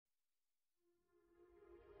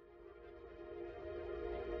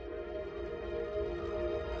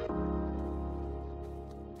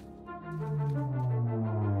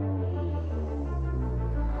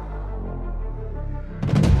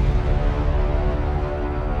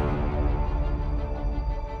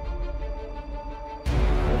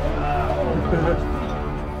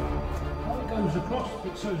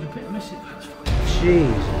So there's a bit missing.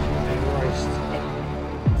 Jesus Christ.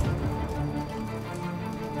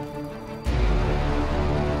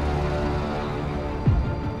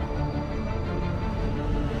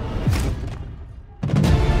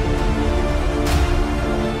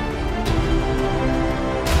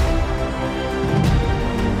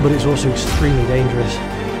 But it's also extremely dangerous.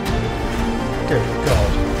 Good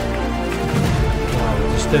God. Wow,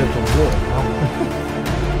 we're disturbed on water now.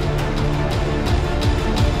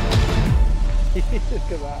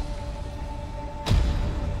 Look at that.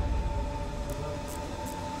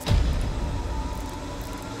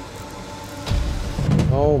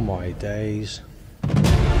 Oh my days.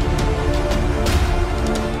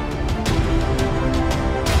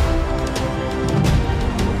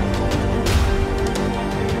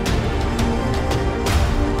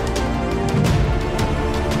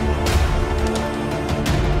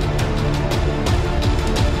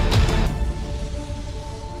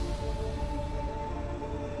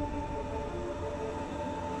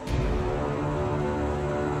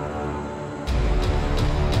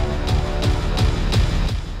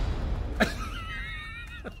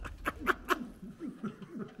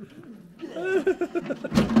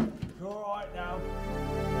 You're alright now.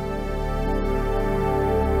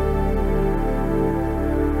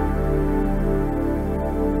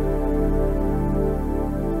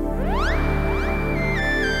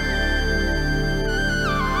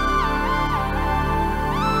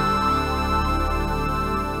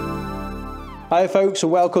 Hi folks,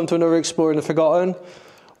 and welcome to another Exploring the Forgotten.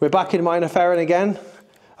 We're back in Maenofferen again,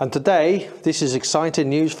 and today, this is exciting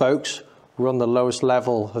news folks, we're on the lowest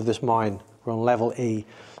level of this mine. We're on level E.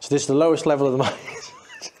 So this is the lowest level of the mine.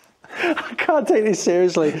 I can't take this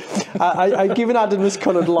seriously. I've given Adam this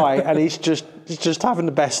coloured light and he's just having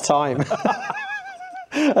the best time.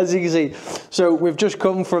 As you can see. So we've just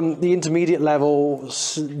come from the intermediate level.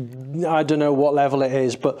 I don't know what level it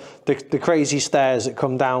is, but the crazy stairs that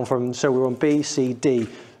come down from, so we're on B, C, D.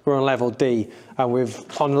 We're on level D, and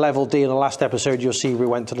on level D in the last episode you'll see we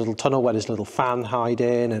went to a little tunnel where there's a little fan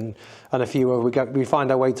hiding and a few where we find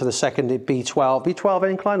our way to the second B12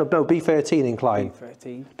 incline, or no, B13 incline.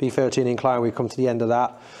 B13 incline, we come to the end of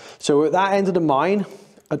that. So we're at that end of the mine,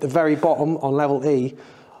 at the very bottom on level E,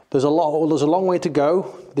 there's a long way to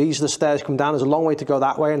go. These are the stairs come down, there's a long way to go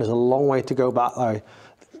that way, and there's a long way to go back there.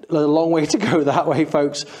 A long way to go that way,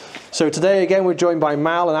 folks. So today again we're joined by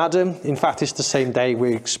Mal and Adam. In fact, it's the same day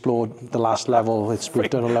we explored the last level. We've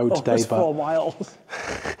done a load today, but 4 miles.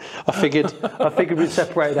 I figured we'd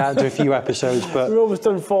separate it out into a few episodes. But We've almost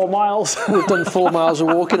done 4 miles. We've done 4 miles of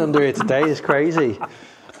walking under here today. It's crazy.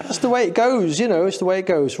 That's the way it goes, you know. It's the way it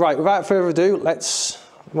goes. Right. Without further ado, let's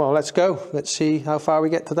go. Let's see how far we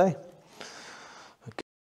get today.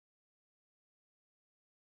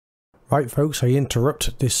 Right, folks, I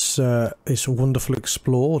interrupt this wonderful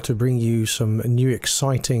explore to bring you some new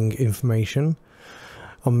exciting information.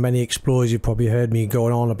 On many explores, you've probably heard me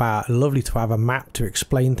going on about lovely to have a map to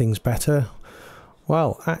explain things better.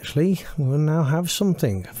 Well, actually, we'll now have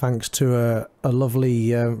something thanks to a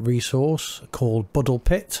lovely resource called Buddle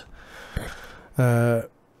Pit,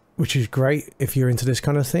 which is great if you're into this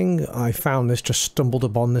kind of thing. I found this, just stumbled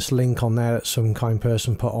upon this link on there that some kind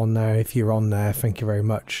person put on there. If you're on there, thank you very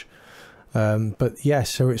much. But yes,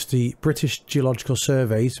 so it's the British Geological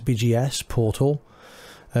Survey's BGS portal.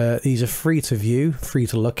 These are free to view, free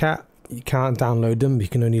to look at. You can't download them, you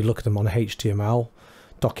can only look at them on a HTML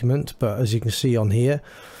document. But as you can see on here,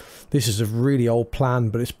 this is a really old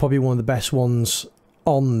plan, but it's probably one of the best ones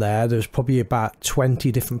on there. There's probably about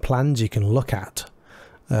 20 different plans you can look at.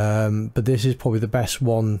 But this is probably the best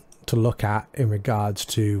one to look at in regards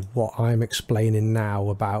to what I'm explaining now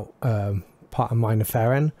about part of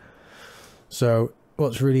Maenofferen. So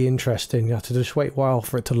what's really interesting, you have to just wait a while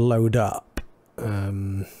for it to load up.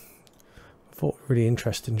 I thought really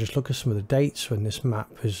interesting, just look at some of the dates when this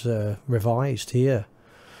map is revised here.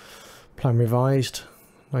 Plan revised,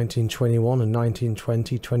 1921 and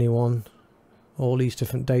 1920, 21. All these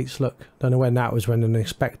different dates, look. Don't know when that was, when an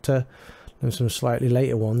inspector. And some slightly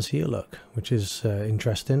later ones here, look, which is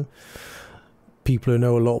interesting. People who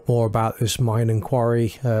know a lot more about this mine and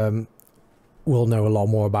quarry will know a lot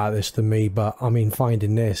more about this than me, but I mean,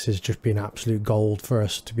 finding this has just been absolute gold for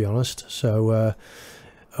us, to be honest. So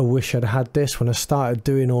I wish I'd had this when I started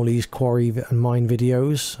doing all these quarry and mine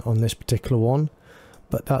videos on this particular one,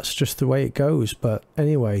 but that's just the way it goes. But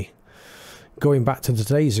anyway, going back to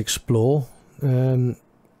today's explore,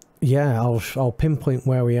 yeah, I'll pinpoint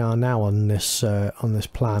where we are now on this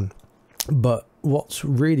plan. But what's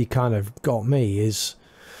really kind of got me is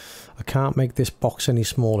I can't make this box any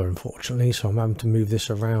smaller, unfortunately, so I'm having to move this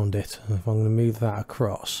around it. And if I'm going to move that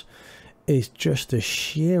across, it's just a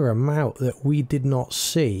sheer amount that we did not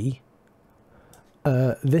see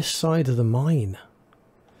this side of the mine.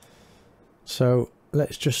 So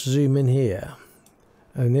let's just zoom in here,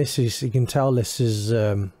 and this is, you can tell this is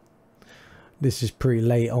pretty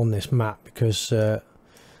late on this map, because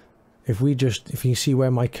if you see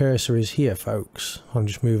where my cursor is here, folks, I'm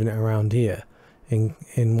just moving it around here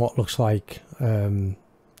in what looks like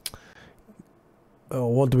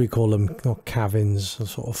what do we call them, not cavins,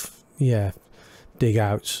 sort of, yeah, dig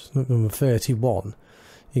outs. Number 31,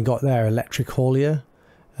 you got there electric haulier,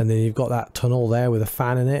 and then you've got that tunnel there with a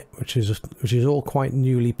fan in it, which is all quite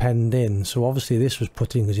newly penned in. So obviously this was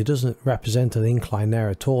put in because it doesn't represent an incline there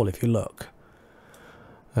at all if you look.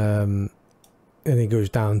 And it goes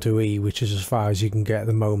down to E, which is as far as you can get at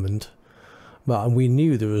the moment. But we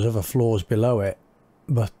knew there was other floors below it,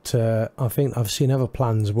 but I think I've seen other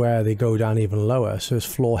plans where they go down even lower. So it's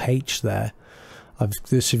floor H there.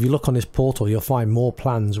 If you look on this portal, you'll find more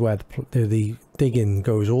plans where the digging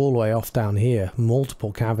goes all the way off down here,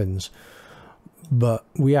 multiple caverns. But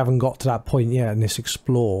we haven't got to that point yet in this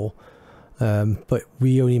explore. But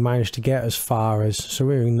we only managed to get as far as, so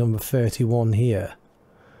we're in number 31 here.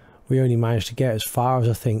 We only managed to get as far as,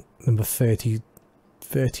 I think, number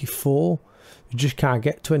 34. You just can't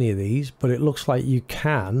get to any of these, but it looks like you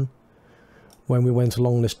can when we went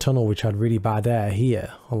along this tunnel, which had really bad air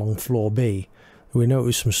here along floor B. We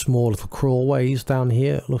noticed some small little crawlways down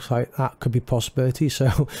here. It looks like that could be a possibility,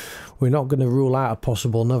 so we're not going to rule out a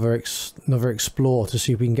possible another explore to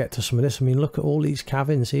see if we can get to some of this. I mean, look at all these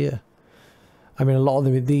caverns here. I mean, a lot of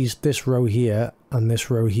them, this row here and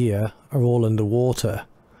this row here are all underwater.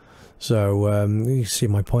 So you can see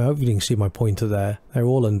my point. I hope you can see my pointer there. They're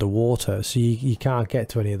all underwater, so you can't get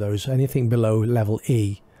to any of those. Anything below level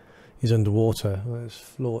E is underwater. There's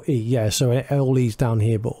floor E, yeah. So all these down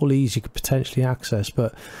here, but all these you could potentially access.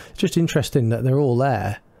 But it's just interesting that they're all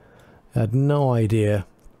there. I had no idea.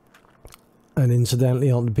 And incidentally,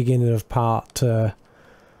 on the beginning of part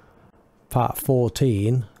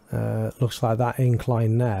 14, looks like that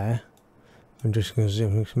incline there. I'm just going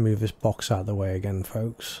to move this box out of the way again,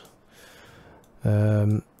 folks.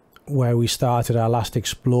 Where we started our last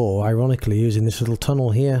explore, ironically, using this little tunnel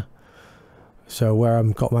here. So where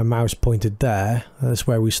I've got my mouse pointed there, that's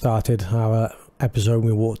where we started our episode.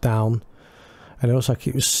 We walked down, and it looks like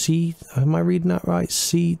it was C, am I reading that right?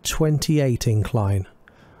 C28 incline,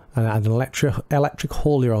 and it had an electric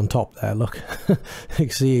haulier on top there. Look, you can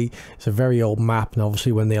see it's a very old map, and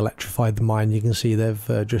obviously when they electrified the mine, you can see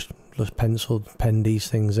they've just penned these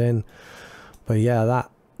things in. But yeah,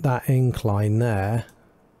 that incline there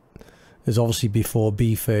is obviously before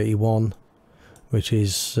B31, which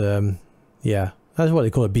is yeah, that's what they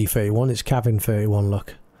call it, B31. It's cavern 31.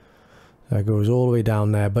 Look, that goes all the way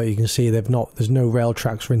down there, but you can see there's no rail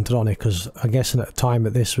tracks rented on it, because I'm guessing at the time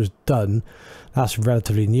that this was done, that's a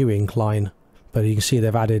relatively new incline. But you can see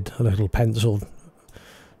they've added a little pencil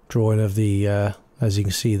drawing of the as you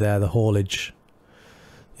can see there, the haulage.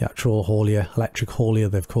 The actual haulier, electric haulier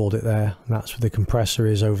they've called it there, and that's where the compressor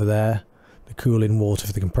is over there, the cooling water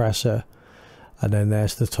for the compressor, and then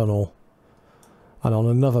there's the tunnel. And on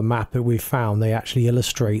another map that we found, they actually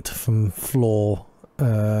illustrate from floor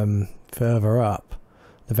further up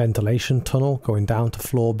the ventilation tunnel going down to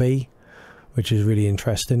floor B, which is really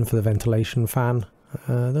interesting for the ventilation fan.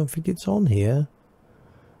 I don't think it's on here.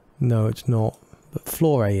 No, it's not, but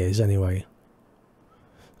floor A is anyway.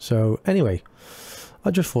 So anyway,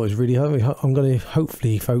 I just thought it was really, I'm going to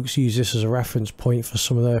hopefully, folks, use this as a reference point for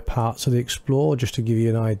some of the parts of the explore, just to give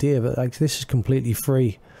you an idea. But like, this is completely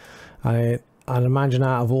free. I'd imagine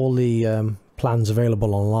out of all the plans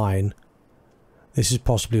available online, this is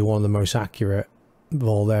possibly one of the most accurate.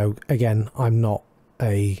 Although, again, I'm not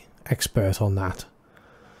a expert on that.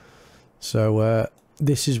 So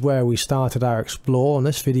this is where we started our explore on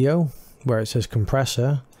this video, where it says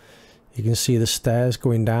compressor. You can see the stairs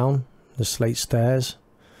going down, the slate stairs,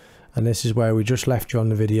 and this is where we just left you on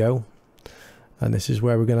the video, and this is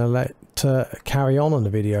where we're going to let carry on the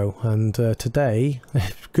video. And today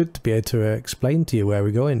it's good to be able to explain to you where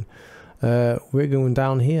we're going. We're going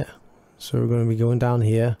down here, so we're going to be going down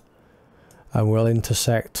here, and we'll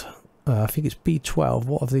intersect I think it's B12.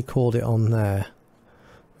 What have they called it on there?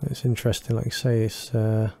 It's interesting. Like I say, it's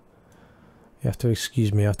you have to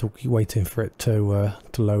excuse me, I have to keep waiting for it to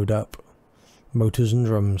load up. Motors and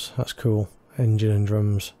drums, that's cool. Engine and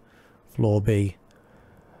drums, floor B.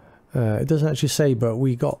 It doesn't actually say, but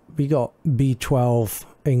we got B12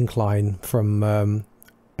 incline from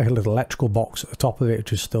a little electrical box at the top of it,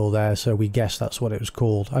 which is still there. So we guess that's what it was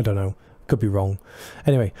called. I don't know. Could be wrong.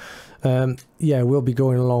 Anyway, yeah, we'll be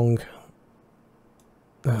going along.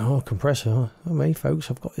 Oh, compressor. Oh, me,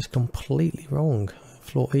 folks, I've got this completely wrong.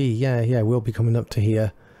 Floor E. Yeah, we'll be coming up to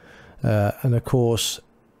here. And of course,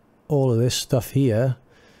 all of this stuff here,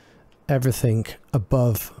 everything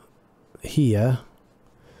above here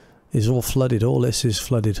is all flooded. All this is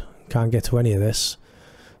flooded. Can't get to any of this.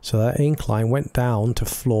 So that incline went down to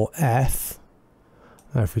floor F.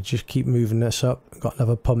 Now if we just keep moving this up, we've got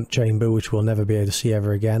another pump chamber which we'll never be able to see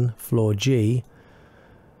ever again. Floor G.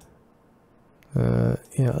 Yeah,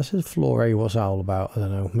 this is floor A. What's that all about? I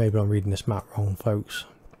don't know. Maybe I'm reading this map wrong, folks.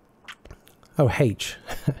 Oh, H.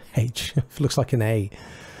 H. Looks like an A.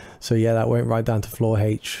 So yeah, that went right down to floor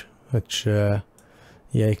H, which yeah,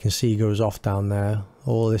 you can see goes off down there.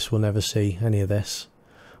 All this we'll never see, any of this.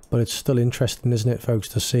 But it's still interesting, isn't it, folks,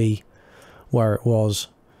 to see where it was.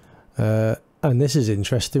 And this is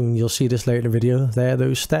interesting. You'll see this later in the video. There,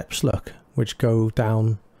 those steps, look, which go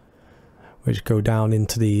down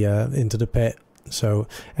into the pit. So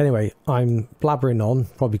anyway, I'm blabbering on,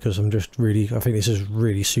 probably because I'm just really, I think this is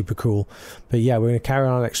really super cool. But yeah, we're going to carry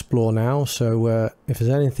on and explore now. So if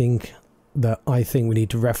there's anything that I think we need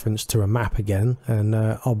to reference to a map again, and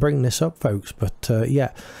I'll bring this up, folks. But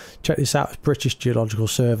yeah, check this out. It's British Geological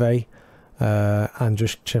Survey, and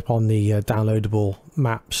just check on the downloadable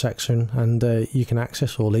map section, and you can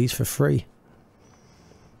access all these for free.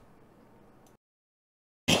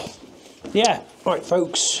 Yeah. Right,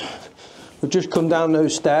 folks, we've just come down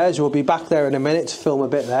those stairs. We'll be back there in a minute to film a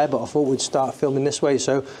bit there, but I thought we'd start filming this way.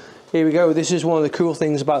 So here we go. This is one of the cool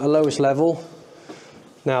things about the lowest level.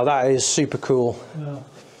 Now that is super cool. Yeah.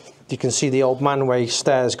 You can see the old manway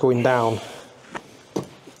stairs going down.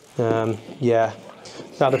 Yeah.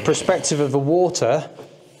 Now the perspective of the water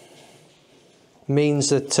means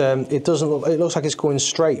that it doesn't look, it looks like it's going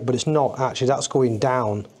straight, but it's not actually. That's going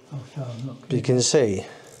down. Oh, you can see.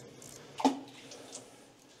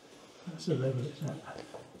 That's the level it's at.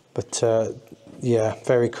 But yeah,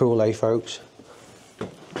 very cool, eh, folks?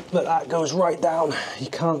 But that goes right down. You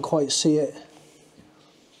can't quite see it.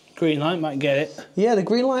 Green light might get it. Yeah, the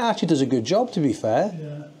green light actually does a good job, to be fair.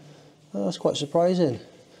 Yeah. Oh, that's quite surprising.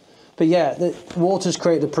 But yeah, the water's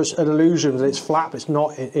created an illusion that it's flat, but it's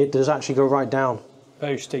not. It does actually go right down.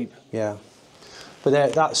 Very steep. Yeah. But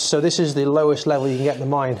there, so this is the lowest level you can get in the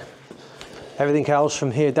mine. Everything else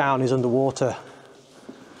from here down is underwater.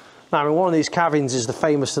 Now, in one of these caverns is the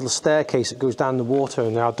famous little staircase that goes down the water.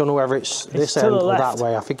 And I don't know whether it's this end or that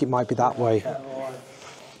way. I think it might be that way,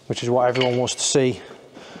 which is what everyone wants to see.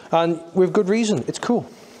 And with good reason. It's cool.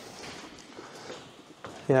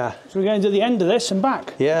 Yeah. So we're going to the end of this and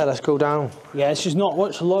back? Yeah, let's go down. Yeah, it's just not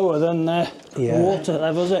much lower than the water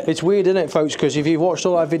level, is it? It's weird, isn't it, folks? Because if you've watched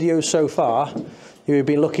all our videos so far, you've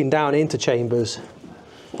been looking down into chambers.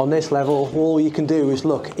 On this level, all you can do is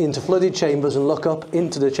look into flooded chambers and look up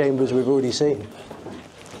into the chambers we've already seen.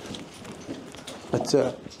 But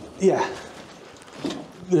yeah,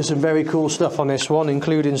 there's some very cool stuff on this one,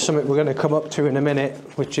 including something we're going to come up to in a minute,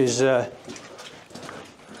 which is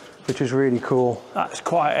really cool. That's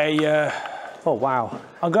quite a... oh wow!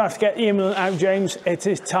 I'm going to have to get the implement out, James. It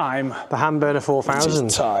is time. The hand burner 4000. It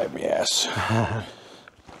is time, yes. I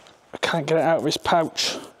can't get it out of this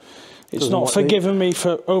pouch. It's not forgiving me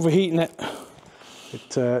for overheating it.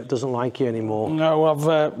 It doesn't like you anymore.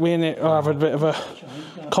 No, we and it have a bit of a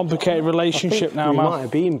complicated relationship now, man. We might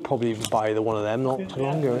have been probably by one of them not too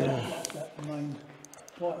long ago.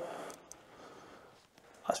 Yeah.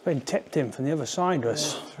 That's been tipped in from the other side of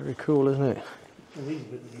us. Yeah, very cool, isn't it?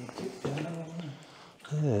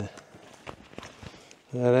 Yeah.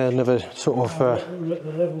 Yeah, another sort of. The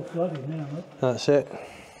level flooded now. That's it.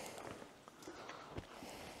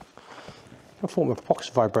 I thought my box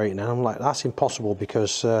was vibrating, and I'm like, that's impossible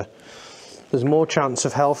because there's more chance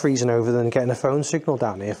of hell freezing over than getting a phone signal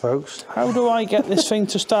down here, folks. How do I get this thing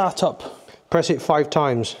to start up? Press it 5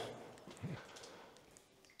 times.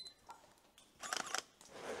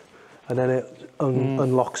 And then it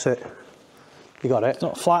unlocks it. You got it? It's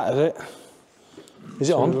not flat, is it? Is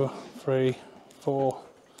it on? 2, 3, 4,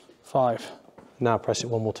 5. Now press it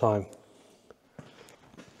one more time.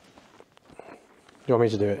 You want me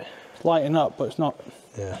to do it? It's lighting up, but it's not.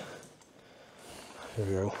 Yeah. Here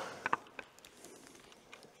we go.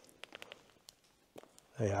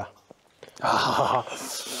 There you are.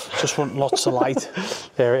 Just want lots of light.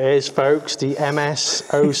 There it is, folks. The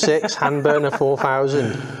MS06 hand burner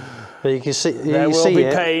 4000. You can see. There will be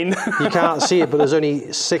pain. You can't see it, but there's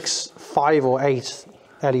only 6, 5 or 8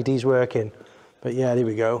 LEDs working. But yeah, there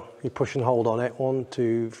we go. You push and hold on it. 1,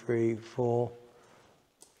 2, 3, 4,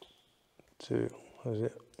 2, what is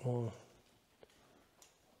it? 1.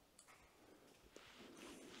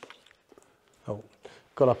 Oh,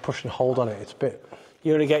 got to push and hold on it. It's a bit.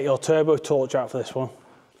 You're going to get your turbo torch out for this one.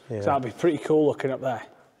 Yeah. So that'd be pretty cool looking up there.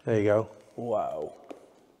 There you go. Wow.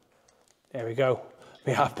 There we go.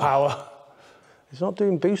 We have power. It's not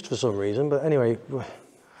doing boost for some reason, but anyway,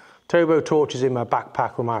 turbo torch is in my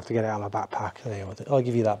backpack. We might have to get it out of my backpack. Anyway, I'll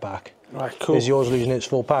give you that back. Right, cool. Is yours losing its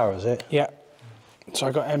full power, is it? Yeah. So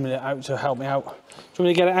I got Emily out to help me out. Do you want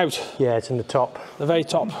me to get it out? Yeah, it's in the top. The very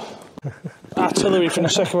top. Artillery from the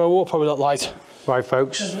Second World War probably look like. Right,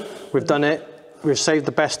 folks, we've done it. We've saved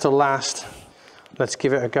the best till last. Let's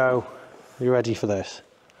give it a go. Are you ready for this?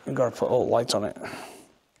 You've got to put all the lights on it.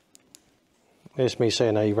 Here's me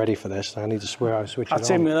saying, are you ready for this? I need to swear I switch That's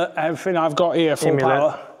it on. Immula, everything I've got here, full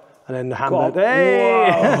power. And then the handle. Hey!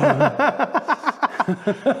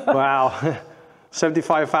 Wow.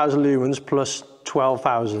 75,000 lumens plus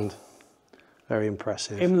 12,000. Very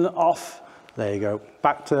impressive. Immula off. There you go.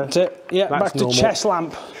 Back to. That's it. Yeah, back to normal. chest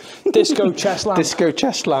lamp. Disco chest lamp. Disco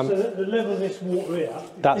chest lamp. So the level of this water here.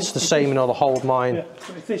 That's the same in all the hold mine. Yeah,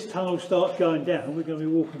 so if this tunnel starts going down, we're going to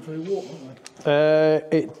be walking through water,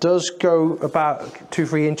 aren't we? It does go about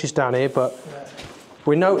 2-3 inches down here, but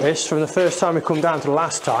we noticed from the first time we come down to the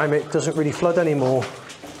last time, it doesn't really flood anymore.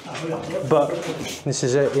 But this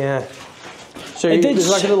is it, yeah. So there's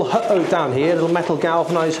like a little hut down here, a little metal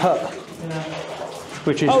galvanised hut.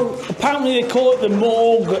 Which is apparently they call it the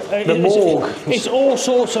morgue. The morgue. It's all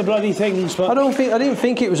sorts of bloody things, but I didn't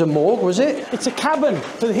think it was a morgue, was it? it's a cabin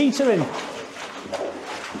with a heater in.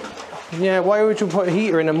 Yeah, why would you put a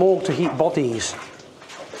heater in a morgue to heat bodies?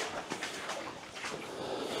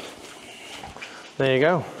 There you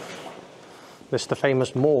go. This is the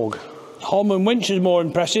famous morgue. Holman winch is more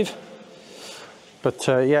impressive. But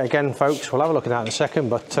yeah, again, folks, we'll have a look at that in a second.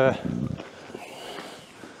 But well,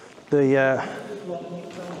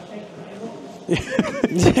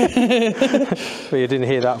 you didn't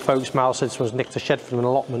hear that, folks. Mal said someone's nicked a shed from an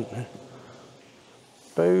allotment.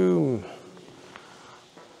 Boom.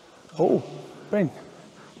 Oh, Bryn.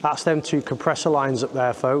 That's them 2 compressor lines up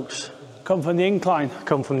there, folks. Come from the incline.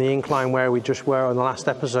 Come from the incline where we just were on the last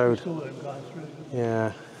episode.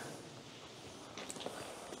 Yeah.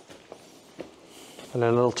 And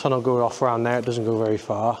then a little tunnel going off around there. It doesn't go very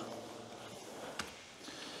far.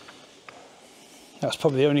 That's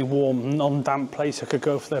probably the only warm, non-damp place I could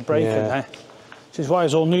go for their break in Yeah. there. Which is why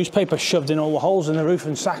there's all newspaper shoved in all the holes in the roof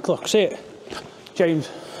and sack. Look, see it? James,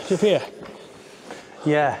 see up here?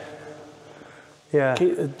 Yeah. Yeah.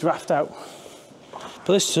 Keep the draft out.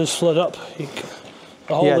 But this does flood up.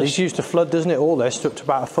 Yeah, these used to flood, doesn't it? All this up to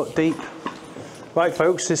about 1 foot deep. Right,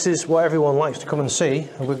 folks, this is what everyone likes to come and see,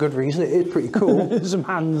 and with good reason. It is pretty cool. There's some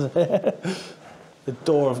hands there. The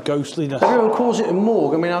door of ghostliness. Everyone calls it a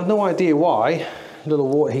morgue. I mean, I've no idea why. A little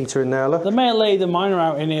water heater in there, look. They may have laid the miner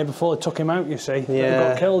out in here before they took him out, you see. Yeah. They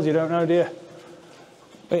got killed, you don't know, do you?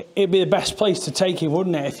 But it'd be the best place to take him,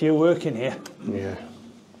 wouldn't it, if you're working here? Yeah.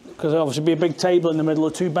 Because there'll obviously be a big table in the middle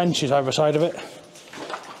of 2 benches either side of it.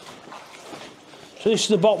 So this is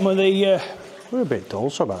the bottom of the... We're a bit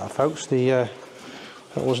dull, sorry about that, folks. That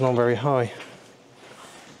wasn't on very high.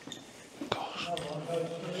 Gosh.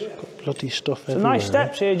 Got bloody stuff Some everywhere. nice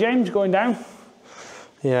steps here, James, going down.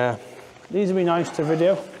 Yeah. These would be nice to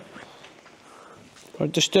video.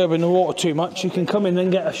 Not disturbing the water too much. You can come in and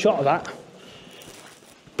get a shot of that.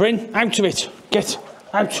 Bryn, out of it. Get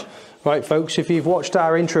out. Right, folks, if you've watched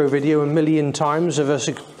our intro video a million times of us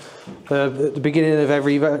at the beginning of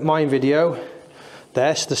every mine video,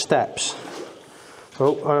 there's the steps.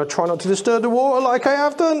 Oh, I try not to disturb the water like I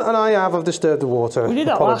have done, and I have. I've disturbed the water. We did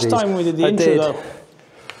that Apologies. last time we did the intro, did. though.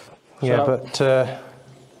 Yeah, So-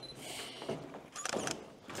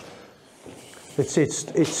 but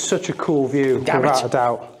it's such a cool view, Damn without it. a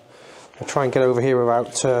doubt. I'll try and get over here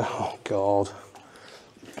without. Oh God.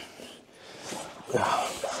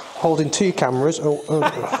 Holding 2 cameras.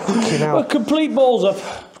 Well, complete balls up.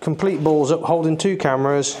 Complete balls up, holding 2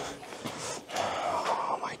 cameras.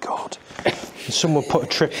 Oh my God. And someone put a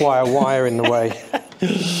tripwire wire in the way.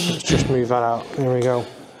 Let's just move that out. There we go.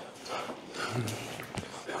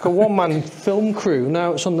 Like a 1-man film crew.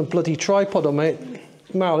 Now it's on the bloody tripod on me.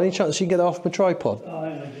 Mal, any chance you can get it off my tripod?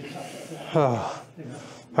 Oh,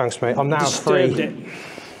 thanks, mate. I'm now Disturbed free. it.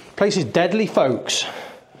 Place is deadly, folks.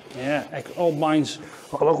 Yeah, old mines.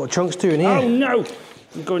 Oh, look what Chunk's doing here. Oh no!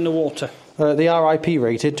 You go in the water. The RIP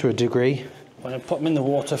rated to a degree. I'm going to put them in the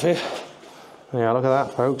water for you. Yeah, look at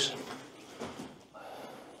that, folks.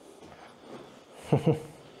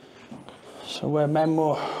 So where men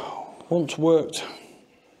were once worked.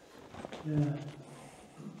 Yeah.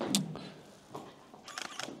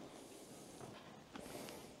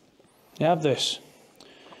 You have this,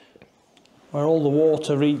 where all the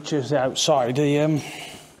water reaches outside. The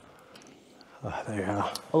Oh, there you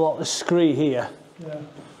are. a lot of the scree here. Yeah.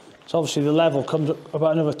 So obviously the level comes up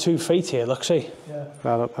about another 2 feet here. Look, see. Yeah.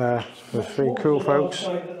 Well, up there. It's pretty cool, folks.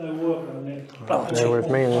 Bear with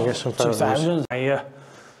me and get some photos. 2000. My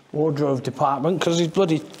wardrobe department, because these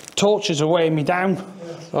bloody torches are weighing me down.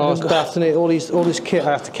 Oh, it's daft, isn't it? All this kit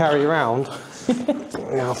I have to carry around.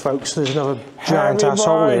 Now, folks, there's another giant Heavy ass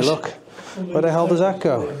hole here. boys. Look. Where the hell does that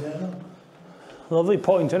go? Lovely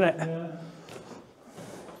point, isn't it? Yeah.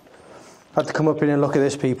 Had to come up in and look at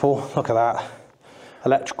this, people. Look at that.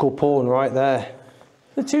 Electrical pawn right there.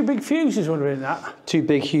 The 2 big fuses were in that. 2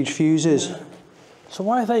 big, huge fuses. So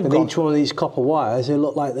why have they And gone? each one of these copper wires, they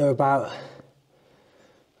look like they're about,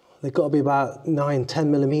 they've got to be about 9-10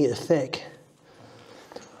 millimetre thick.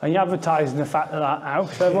 And you're advertising the fact of that now.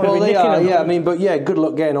 So everyone Well, will be they nicking are, them. yeah, I mean, but yeah, good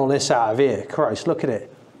luck getting all this out of here. Christ, look at it.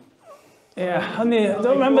 Yeah, and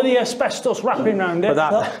don't remember the asbestos wrapping around it. But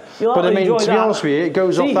that, You'll but I actually mean, enjoy to be that. honest with you, it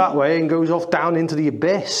goes See? off that way and goes off down into the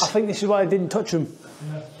abyss. I think this is why I didn't touch them.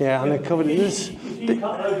 Yeah, and they're covered in this. If you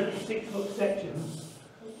cut those into 6-foot sections,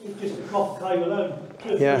 it's just a copper cable alone.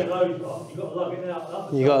 Just Yeah. three of those ones, you've got to lug it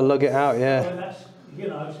out. You got to lug it out, yeah. And that's, you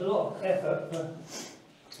know, it's a lot of effort. But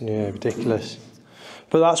Yeah, ridiculous.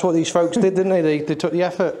 But that's what these folks did, didn't they? They took the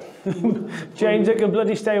effort. James, they can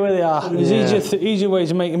bloody stay where they are. There's Yeah. easier ways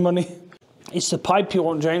of making money. It's the pipe you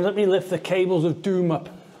want, James. Let me lift the cables of doom up.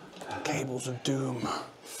 Cables of doom.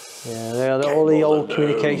 Yeah, they're all the old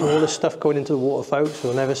communication, all this stuff going into the water, folks.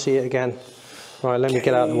 We'll never see it again. Right, let me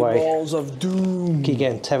get out of the way. Cables of doom. Keep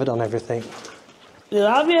getting tethered on everything.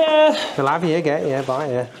 Love ya. We'll have you, get yeah, bye,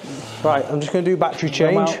 yeah. Right, I'm just going to do battery Come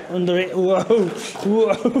change. out under it. Whoa.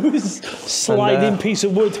 Whoa. Sliding piece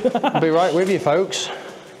of wood. I'll be right with you, folks.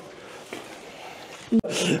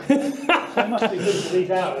 it must be good for these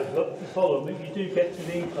hours, look, to follow them. If you do get to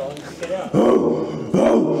the incline, you get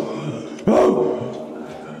out.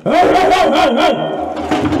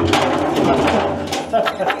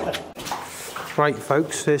 Right,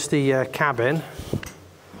 folks, there's the cabin,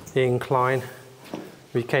 the incline.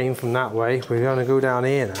 We came from that way. We're going to go down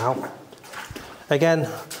here now. Again,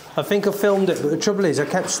 I think I filmed it, but the trouble is I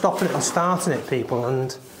kept stopping it and starting it, people,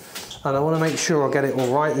 and I want to make sure I get it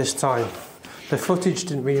all right this time. The footage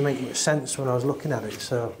didn't really make much sense when I was looking at it,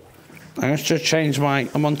 so... Let's just change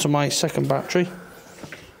I'm onto my second battery.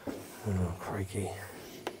 Oh, crikey.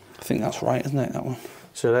 I think that's right, isn't it, that one?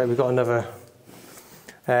 So there we've got another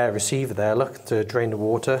receiver there, look, to drain the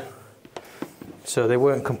water. So they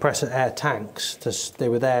weren't compressor air tanks, they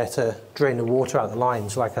were there to drain the water out of the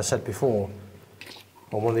lines, like I said before.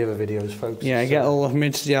 On one of the other videos, folks. Yeah, get all the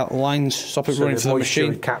humidity out of the lines, stop it running the for the moisture machine.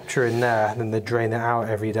 would capture in there, and then they drain it out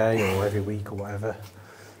every day or every week or whatever.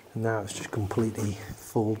 And now it's just completely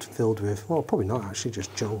filled with, well, probably not actually,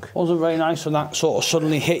 just junk. Wasn't very nice when that sort of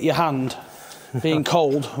suddenly hit your hand, being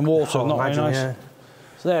cold and water, Oh, not imagine, very nice. yeah.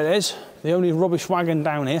 So there it is, the only rubbish wagon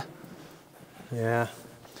down here. Yeah.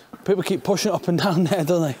 People keep pushing it up and down there,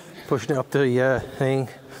 don't they? Pushing it up the thing.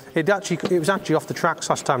 It was actually off the tracks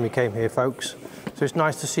last time we came here, folks. So it's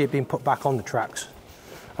nice to see it being put back on the tracks.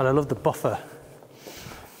 And I love the buffer.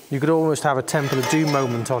 You could almost have a Temple of Doom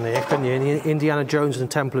moment on here, couldn't you? Indiana Jones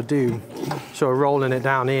and Temple of Doom, sort of rolling it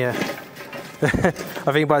down here. I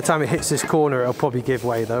think by the time it hits this corner, it'll probably give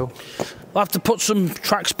way though. We'll have to put some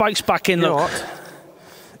track spikes back in, You know look. what?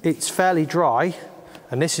 It's fairly dry,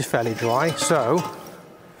 and this is fairly dry, so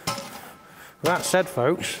with that said,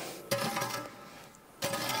 folks,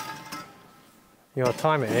 you know what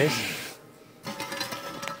time it is.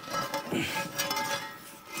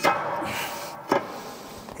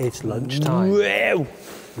 It's lunchtime. Wow.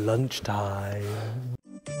 Lunchtime.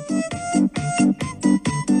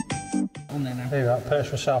 On there now. There you go,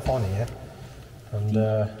 perched myself on here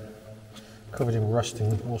and covered in rust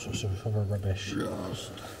and all sorts of other rubbish.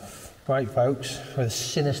 Right, folks, with a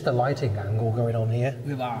sinister lighting angle going on here.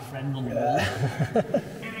 With our friend on the wall.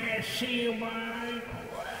 See you, mate.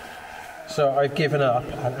 So I've given up,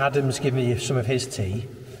 and Adam's given me some of his tea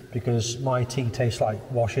because my tea tastes like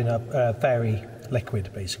washing up fairy liquid,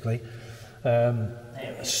 basically.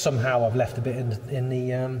 Somehow I've left a bit in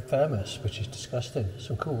the thermos, which is disgusting.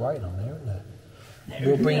 Some cool writing on there, isn't there?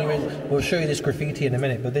 We'll bring you in. We'll show you this graffiti in a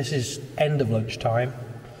minute, but this is end of lunchtime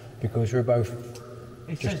because we're both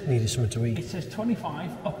just needed something to eat. It says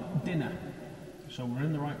 25 up dinner. So we're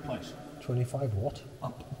in the right place. 25 what?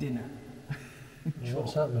 Up dinner.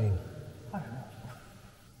 What's that mean? I don't know.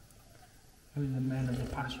 Who the men of the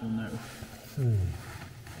past will know.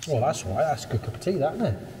 Well, that's all right. That's a good cup of tea, that, isn't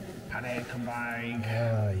it? Panay Cymraeg.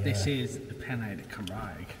 Ah, yeah. This is the Panay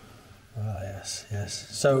Cymraeg. Ah, yes, yes.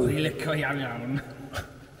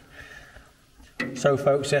 So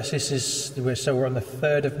folks, yes, this is, we're on the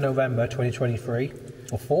 3rd of November 2023,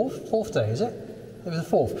 or 4th day, is it? It was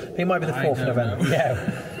the 4th. It might be the 4th of November.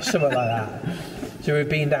 Yeah, something like that. So we've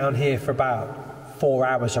been down here for about 4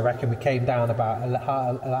 hours, I reckon. We came down about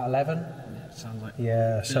 11. Sounds like,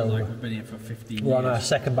 yeah, so like we've been here for 15 years. We're on our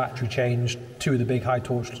second battery change. 2 of the big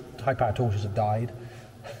high-power torches have died.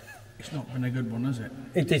 It's not been a good one, has it?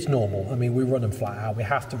 It's normal. I mean, we run them flat out. We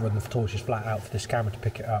have to run the torches flat out for this camera to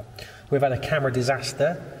pick it up. We've had a camera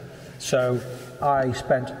disaster, so I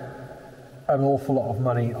spent an awful lot of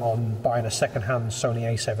money on buying a second-hand Sony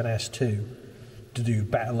A7S II to do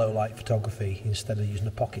better low-light photography instead of using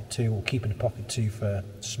a Pocket 2 or keeping a Pocket 2 for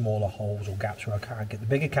smaller holes or gaps where I can't get the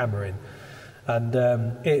bigger camera in. And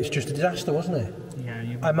it's just a disaster, wasn't it?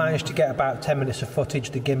 Yeah. I managed to get about 10 minutes of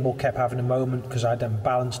footage. The gimbal kept having a moment because I hadn't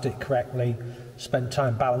balanced it correctly. Spent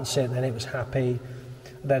time balancing it, and then it was happy.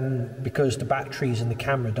 Then, because the batteries in the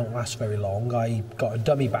camera don't last very long, I got a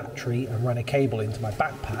dummy battery and ran a cable into my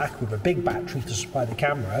backpack with a big battery to supply the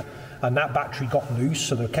camera, and that battery got loose,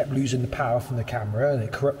 so they kept losing the power from the camera, and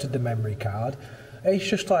it corrupted the memory card. It's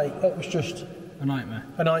just like, it was just a nightmare.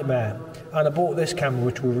 A nightmare. And I bought this camera,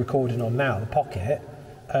 which we're recording on now, the Pocket,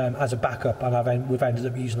 as a backup, and we've ended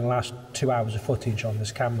up using the last 2 hours of footage on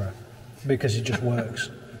this camera because it just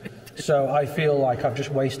works. So I feel like I've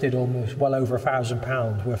just wasted almost well over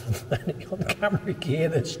 £1,000 worth of money on camera gear.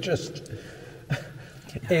 That's just.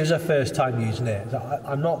 It was our first time using it.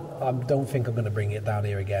 I don't think I'm going to bring it down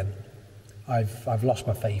here again. I've lost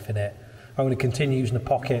my faith in it. I'm going to continue using the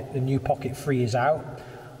Pocket. The new Pocket 3 is out,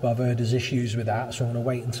 but I've heard there's issues with that, so I'm going to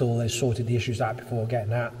wait until they've sorted the issues out before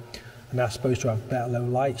getting that. And that's supposed to have better low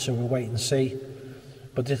light, so we'll wait and see.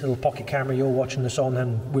 But this little pocket camera you're watching this on,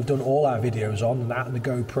 and we've done all our videos on, and that and the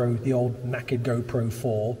GoPro, the old knackered GoPro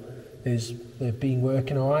 4, they've been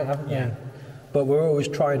working all right, haven't they? But we're always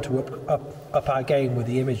trying to up our game with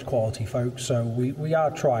the image quality, folks. So we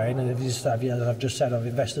are trying, and as I've just said, I've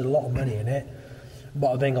invested a lot of money in it.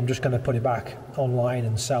 But I think I'm just going to put it back online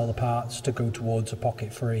and sell the parts to go towards a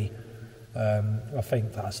Pocket 3. I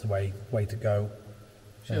think that's the way to go.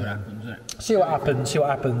 See what happens, isn't it? See what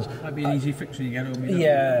happens. Might be an easy fix when you get home.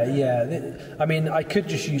 Yeah. I mean, I could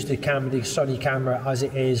just use the Sony camera as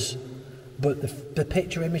it is, but the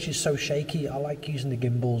picture image is so shaky. I like using the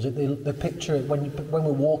gimbals. The picture, when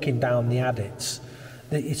we're walking down the adits,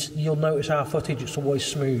 you'll notice our footage, it's always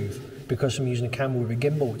smooth because I'm using a camera with a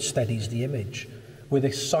gimbal which steadies the image. With a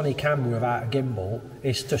Sony camera without a gimbal,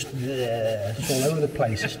 it's just it's all over the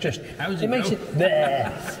place. It's just it makes it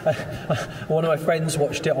there. One of my friends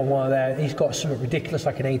watched it on one of their. He's got something ridiculous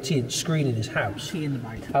like an 80-inch screen in his house.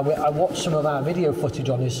 I watched some of our video footage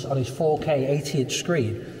on his 4K 80-inch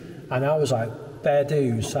screen, and I was like, "Fair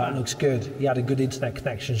dues, that looks good." He had a good internet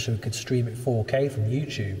connection, so he could stream it 4K from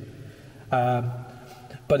YouTube.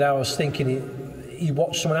 But I was thinking, he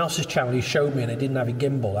watched someone else's channel. He showed me, and it didn't have a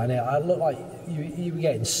gimbal, and I looked like. You were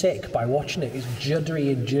getting sick by watching it. It's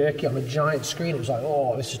juddery and jerky on a giant screen. It was like,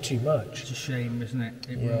 oh, this is too much. It's a shame, isn't it?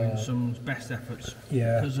 It ruins someone's best efforts.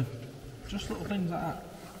 Yeah. Because of just little things like that.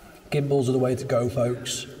 Gimbals are the way to go,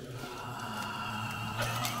 folks.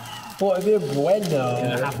 What have you, bueno?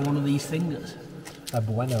 Can I have one of these fingers? A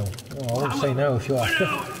bueno. Oh, I won't say no if you are.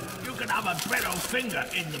 Bueno! You can have a bueno finger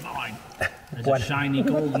in the mine. There's a shiny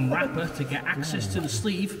golden wrapper to get access to the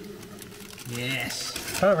sleeve. Yes.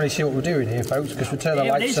 Can't really see what we're doing here, folks, because we turn the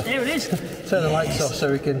lights off. There it is. Turn the lights off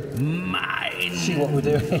so we can see what we're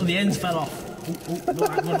doing. Oh, the ends fell off.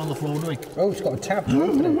 Don't have one on the floor, do we? Oh, it's got a tab to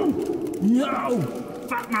open it. No!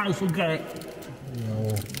 Fat mouse will get it.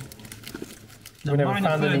 No. The We never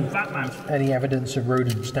found fat mouse. any evidence of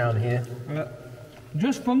rodents down here.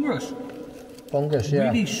 Just fungus. Fungus, yeah.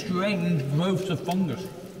 Really strange growths of fungus.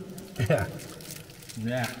 Yeah.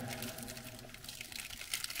 Yeah.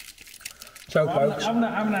 So, folks. Having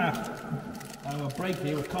a break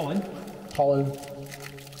here with Colin.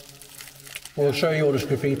 We'll show you all this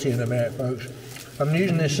graffiti in a minute, folks. I'm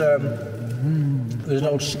using this, there's an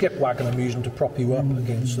old skip wagon I'm using to prop you up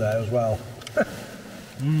against there as well.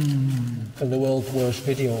 For the world's worst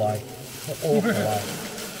video light. Awful light.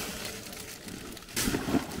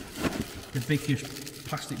 The biggest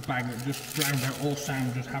plastic bag that just drowned out all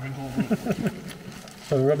sound, just having all the...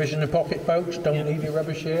 So rubbish in the pocket, folks. Don't leave your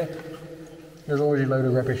rubbish here. There's always a load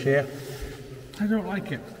of rubbish here. I don't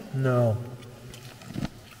like it. No.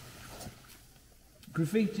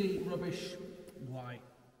 Graffiti, rubbish, why?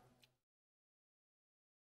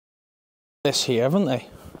 This here, haven't they?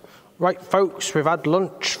 Right, folks, we've had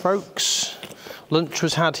lunch, folks. Lunch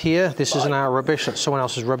was had here. This isn't our rubbish, that's someone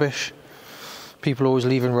else's rubbish. People always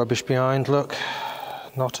leaving rubbish behind. Look,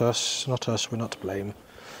 not us, we're not to blame.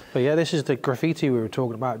 But yeah, this is the graffiti we were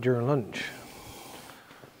talking about during lunch.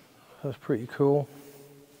 That's pretty cool.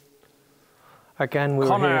 Again, we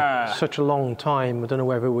were here such a long time. I don't know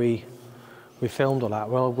whether we filmed all that.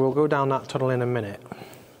 Well, we'll go down that tunnel in a minute.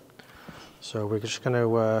 So we're just going to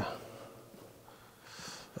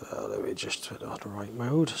let me just put that on the right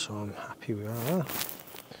mode. So I'm happy we are there.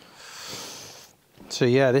 So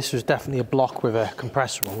yeah, this was definitely a block with a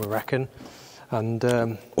compressor on, we reckon. And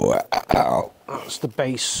that's the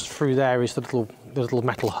base. Through there is the little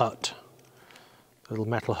metal hut. Little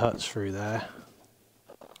metal huts through there.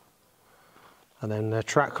 And then the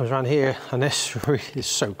track comes around here, and this really is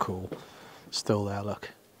so cool. Still there, look.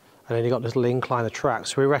 And then you got this little incline of track.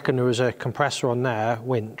 So we reckon there was a compressor on there,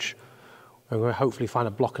 winch. And we'll hopefully find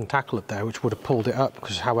a block and tackle up there, which would have pulled it up,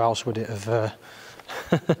 because how else would it have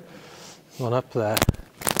gone up there?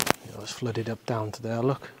 It was flooded up down to there,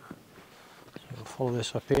 look. So we'll follow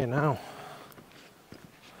this up here now.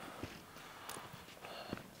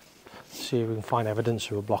 See if we can find evidence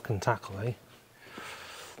of a block and tackle, eh?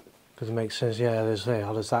 Because it makes sense, yeah, there's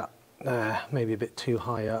that there, maybe a bit too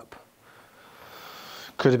high up.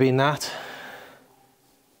 Could have been that.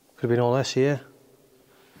 Could have been all this here.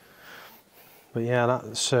 But yeah,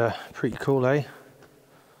 that's pretty cool, eh?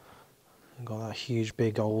 Got that huge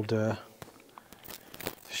big old,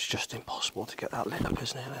 it's just impossible to get that lit up,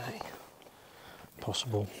 isn't it, I think?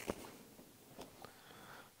 Impossible.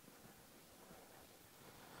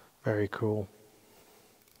 Very cool.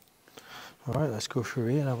 All right, let's go through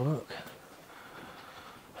here and have a look.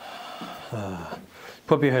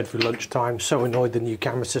 Probably heard through lunchtime, so annoyed the new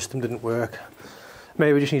camera system didn't work.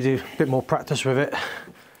 Maybe we just need to do a bit more practice with it.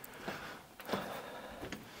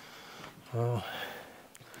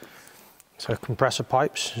 So compressor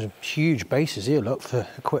pipes, huge bases here, look, for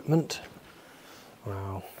equipment.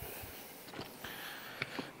 Wow.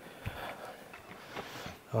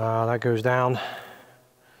 Wow, that goes down.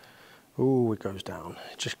 Ooh, it goes down.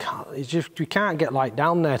 It just can't, we can't get like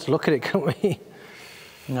down there to look at it, can we?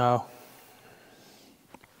 No.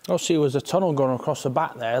 Obviously, there was a tunnel going across the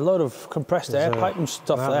back there, a lot of compressed air pipe and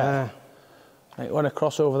stuff there. It went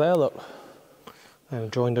across over there, look.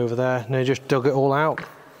 And joined over there, and they just dug it all out.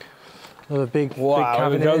 Another big, wow, big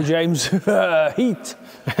cabin. Here we go, James. Heat.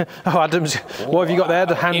 Oh, Adams, what have you got there?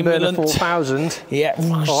 The hand burner 4000. Yeah.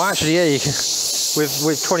 Oh, actually, yeah, you can.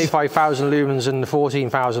 With 25,000 lumens and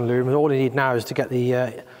 14,000 lumens, all you need now is to get the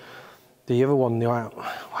other one.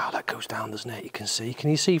 Wow, that goes down, doesn't it? You can see. Can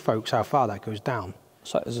you see, folks, how far that goes down?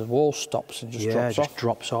 It's like there's a wall stops and just drops off. Yeah, just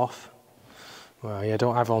drops off. Well, yeah,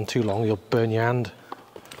 don't have it on too long, you'll burn your hand.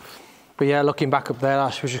 But yeah, looking back up there,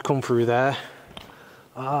 that's we should come through there.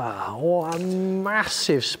 Ah, what a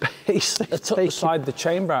massive space. They took aside the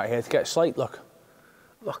chamber out here to get Slate, look.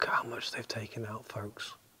 Look how much they've taken out,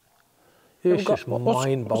 folks. It's just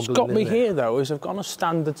mind-boggling. What's got me here, though, is they've gone a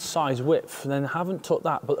standard size width, and then haven't took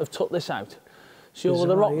that, but they've took this out. See all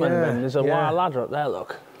the rockmen, then? There's a wire ladder up there,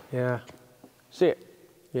 look. Yeah. See it?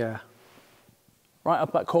 Yeah. Right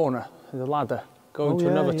up that corner, there's a ladder going to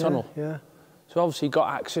another tunnel. Yeah. So obviously you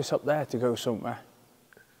got access up there to go somewhere.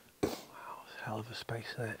 Wow, it's a hell of a space,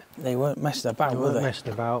 isn't it? They weren't messing about, were they? They weren't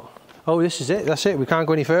messing about. Oh, this is it. That's it. We can't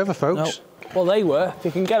go any further, folks. No. Well, they were. If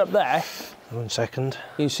you can get up there. 1 second.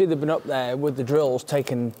 You see they've been up there with the drills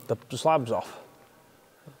taking the slabs off.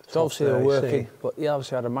 So obviously they were working, but you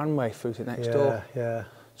obviously had a manway through to next door. Yeah.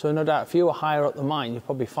 So no doubt, if you were higher up the mine, you'd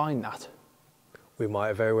probably find that. We might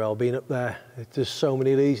have very well been up there. There's so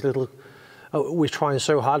many of these little... Oh, we're trying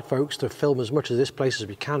so hard, folks, to film as much of this place as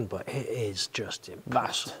we can, but it is just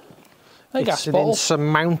impossible. It's an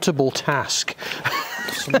insurmountable task.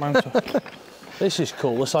 This is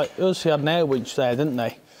cool. It's like, they had an air winch there, didn't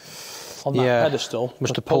they? On that pedestal.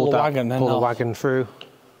 Must have pulled the wagon through.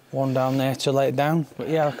 One down there to lay it down. But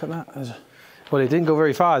yeah, look at that. Well, it didn't go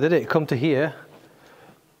very far, did it? Come to here.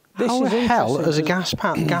 How the hell has a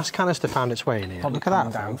gas canister found its way in here? Look at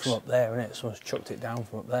that, down folks. From up there, innit? Someone's chucked it down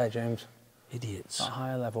from up there, James. Idiots. At a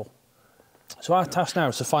higher level. So our task now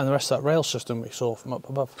is to find the rest of that rail system we saw from up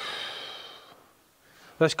above.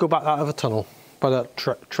 Let's go back that other tunnel, by that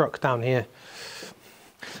truck down here.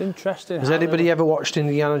 It's interesting. Has anybody ever watched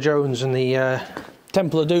Indiana Jones and the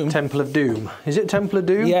Temple of Doom? Temple of Doom. Is it Temple of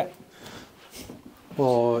Doom? Yeah.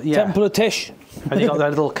 Or Temple of Tish. And you got that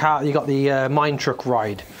little car. You got the mine truck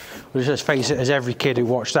ride. Let's just face it, as every kid who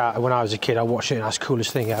watched that, when I was a kid, I watched it, and that's the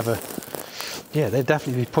coolest thing ever. Yeah, they'd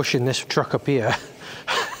definitely be pushing this truck up here.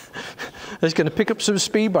 It's going to pick up some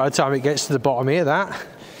speed by the time it gets to the bottom here, that.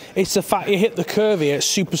 It's the fact you hit the curve here at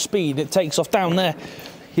super speed, it takes off down there.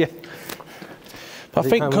 Yeah. I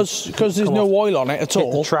think because there's no oil on it at hit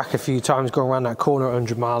all. the track a few times going around that corner at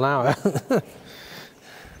 100 mile an hour.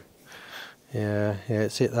 yeah,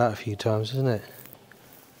 it's hit that a few times, isn't it?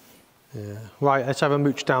 Yeah. Right, let's have a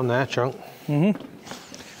mooch down there, Chunk.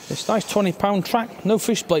 It's a nice £20 track. No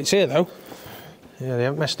fish plates here though. Yeah, they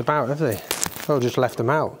haven't messed about, have they? Oh, just left them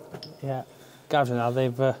out. Yeah. Gavin, now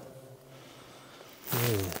they've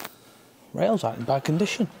rails out in bad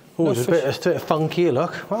condition. Oh, No it's a bit funky,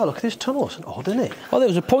 look. Wow, look at this tunnel, it's odd, isn't it? Well, there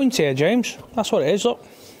was a point here, James. That's what it is, look.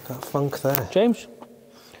 That funk there. James,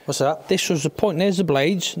 What's that? this was the point. There's the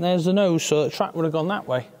blades and there's the nose, so the track would have gone that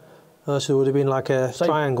way. Oh, so it would have been like a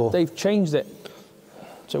triangle. They've changed it.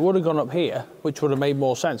 So it would have gone up here, which would have made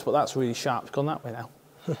more sense, but that's really sharp. It's gone that way now.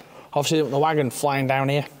 Obviously, the wagon flying down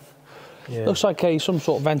here. Yeah. Looks like some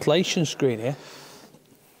sort of ventilation screen here.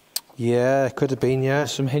 Yeah, it could have been, yeah.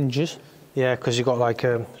 Some hinges. Yeah, because you got like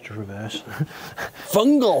just reverse.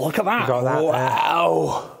 Fungal, look at that. You got that,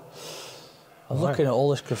 wow. I was looking at all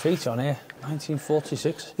this graffiti on here.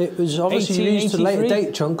 1946. It was obviously used to a later 1883.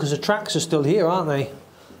 date, Chunk, because the tracks are still here, aren't they?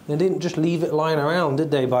 They didn't just leave it lying around, did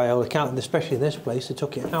they, by all account, especially in this place, they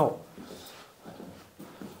took it out.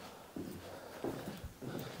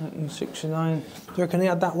 1969. Do you reckon they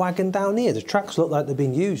had that wagon down here? The tracks look like they've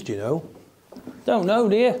been used, you know. Don't know,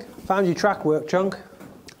 do you? Found your track work, Chunk.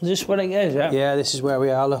 Is this what it is, yeah? Yeah, this is where we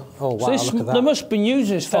are. Look. Oh, wow, So this, look at that. they must have been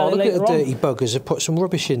using this Oh, fairly look at later the on. dirty buggers. They've put some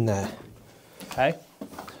rubbish in there. Okay.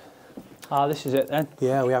 Ah, this is it then.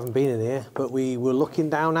 Yeah, we haven't been in here, but we were looking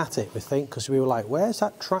down at it, we think, because we were like, where's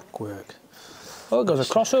that track work? Oh, it goes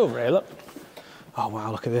across over here, look. Oh,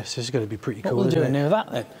 wow, look at this. This is going to be pretty What cool, are they isn't doing it? near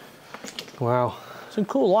that then? Wow. Some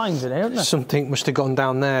cool lines in here, aren't there? Something must have gone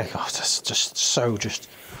down there. Oh, that's just so just...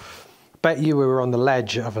 Bet you we were on the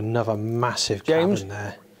ledge of another massive James? cavern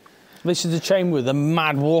there. This is the chamber with the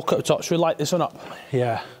mad walk up the top. Should we light this one up?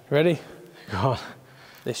 Yeah. Ready? God.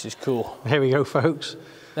 This is cool. Here we go, folks.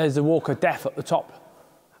 There's the walk of death at the top.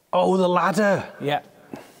 Oh, the ladder. Yeah.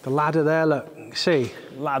 The ladder there, look. See?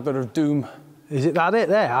 Ladder of doom. Is it that it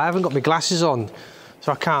there? I haven't got my glasses on,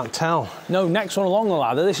 so I can't tell. No, next one along the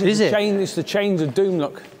ladder. This Is the it? chain. This is the chains of doom.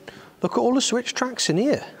 Look. Look at all the switch tracks in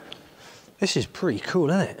here. This is pretty cool,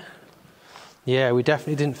 isn't it? Yeah, we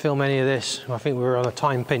definitely didn't film any of this. I think we were on a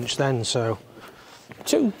time pinch then, so...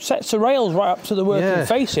 2 sets of rails right up to the working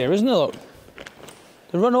face here, isn't it? Look.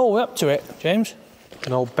 They run all the way up to it, James.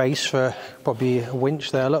 An old base for probably a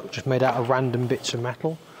winch there, look, just made out of random bits of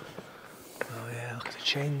metal. Oh yeah, look at the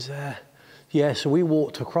chains there. Yeah, so we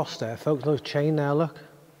walked across there, folks. Those chain there, look.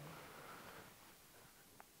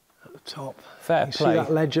 At the top. Fair You play. see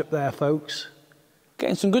that ledge up there, folks?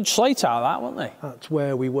 Getting some good slate out of that, weren't they? That's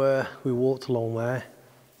where we were. We walked along there.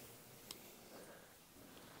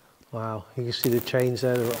 Wow, you can see the chains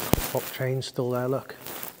there, the rock chains still there, look.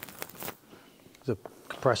 There's a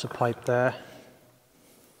compressor pipe there.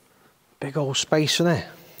 Big old space in there.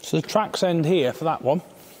 So the tracks end here for that one.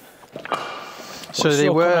 So What's they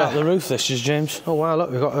all coming were... out the roof, this is, James. Oh wow,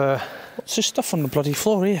 look, we've got What's this stuff on the bloody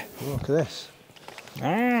floor here? look at this.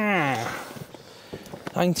 Ah.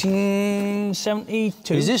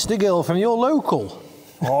 1972. Is this the girl from your local?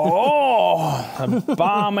 Oh, the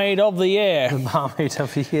barmaid of the year. The barmaid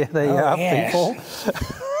of the year, there you Oh, are, yes. people.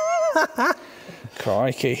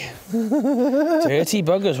 Crikey. Dirty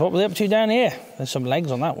buggers. What were they up to down here? There's some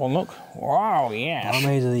legs on that one, look. Wow, yeah.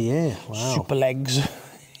 Barmaid of the year, wow. Super legs.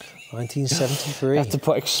 1973. I have to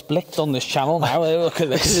put explicit on this channel now. Look at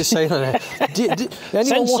What does it this. say on there? Did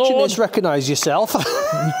anyone watching Censored. this recognise yourself?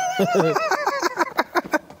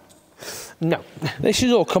 No. This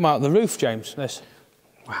has all come out of the roof, James. This.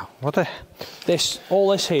 Wow, what the... All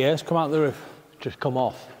this here has come out of the roof. Just come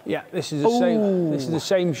off. Yeah, this is the same. This is the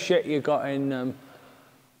same shit you got in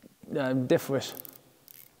Differus.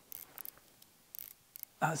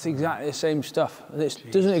 That's exactly the same stuff. This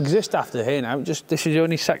doesn't exist after here now. Just this is the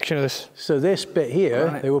only section of this. So this bit here,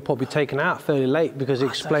 Right. they were probably taken out fairly late because it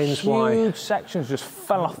explains why... Huge sections just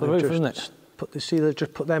fell off the they've roof, just isn't it? See, they've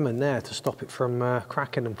just put them in there to stop it from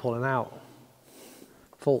cracking and pulling out.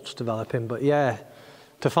 Faults developing, but yeah,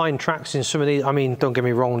 to find tracks in some of these, I mean, don't get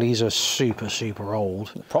me wrong, these are super, super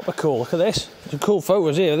old. Proper cool. Look at this. Some cool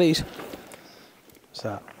photos here. These. What's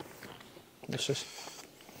that? This is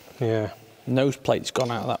Yeah. nose plate's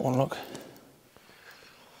gone out of that one. Look.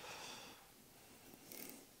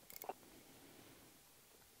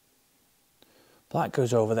 That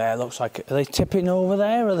goes over there. Looks like are they tipping over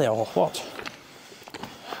there? Are they or what?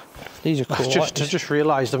 These are cool. I just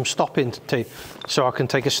realised I'm stopping so I can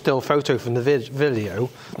take a still photo from the video.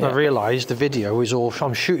 Yeah. I realised the video is all,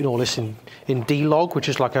 I'm shooting all this in D-Log, which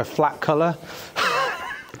is like a flat colour.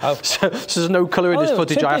 Oh. So there's no colour in Oh, this they were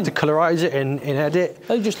footage. I have to tipping. colorise it in edit.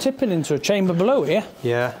 They're just tipping into a chamber below here.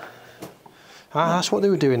 Yeah. Ah, that's what they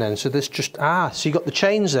were doing then. So this just, so you got the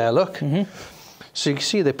chains there, look. So you can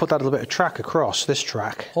see they put that little bit of track across this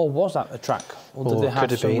track. Or was that the track? Or did Or they could have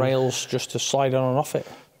have some been. rails just to slide on and off it?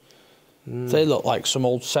 They look like some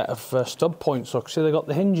old set of stub points. Look, see they got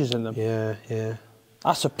the hinges in them. Yeah, yeah.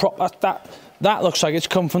 That's a prop. That looks like it's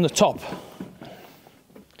come from the top.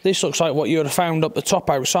 This looks like what you would have found up the top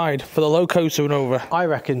outside for the locos to run over. I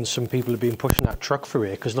reckon some people have been pushing that truck through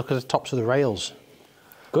here because look at the tops of the rails.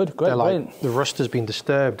 Good, great, They're like, brilliant. the rust has been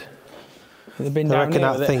disturbed. They've been I down reckon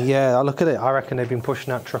here that with thing, it. yeah, I look at it. I reckon they've been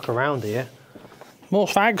pushing that truck around here. More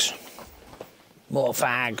fags. More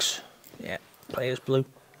fags. Yeah, players blue.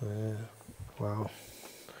 Wow.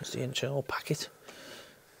 That's the internal packet.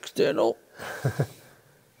 External.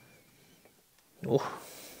 Oh,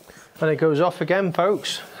 And it goes off again,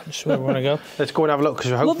 folks. that's where we want to go. Let's go and have a look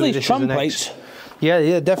because Love hopefully these this is tram the plates. next.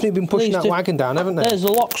 Yeah, definitely been pushing These that do- wagon down, haven't they? There's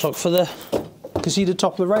the locks, look, for the... You can see the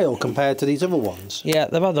top of the rail compared to these other ones. Yeah,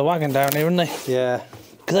 they've had the wagon down here, haven't they? Yeah.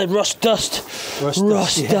 Because they're rust dust. Rust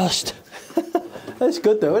dust, yeah. dust. That's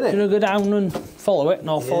good though, isn't You it? know, go down and follow it, and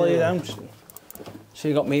I'll follow you Yeah. down. So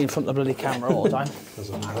you got me in front of the bloody camera all the time.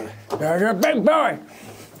 Doesn't matter. There's a big boy.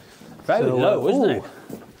 Very So, low, isn't ooh. it?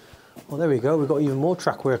 Well, there we go. We've got even more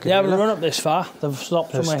track work. They haven't run up this far. They've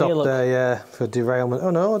stopped They've somewhere stopped here, look. there, yeah, for derailment. Oh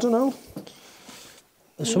no, I don't know.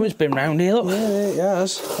 Something's been round here, look. Yeah, it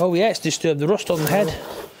has. Oh yeah, it's disturbed the rust on the head.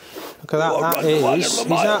 Look at that. That is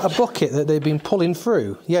that a bucket that they've been pulling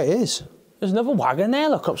through? Yeah, it is. There's another wagon there,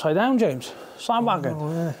 look, upside down, James. Slide wagon.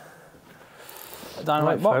 Oh, yeah. A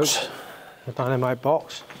dynamite Right, box. folks. A dynamite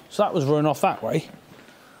box. So that was run off that way.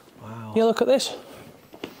 Wow. Yeah, look at this.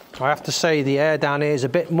 I have to say the air down here is a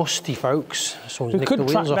bit musty, folks. Someone's We nicked could the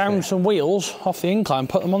track wheels off down it. some wheels off the incline,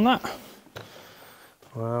 put them on that.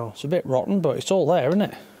 Wow, It's a bit rotten, but it's all there, isn't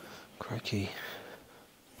it? crikey.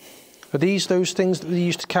 Are these those things that they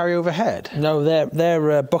used to carry overhead? No,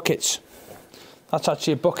 they're buckets. That's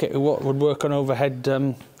actually a bucket what would work on overhead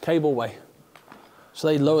cableway. So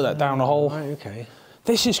they lower that down a hole. Right, okay.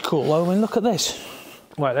 This is cool though, I mean, look at this.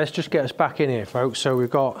 Right, let's just get us back in here, folks. So we've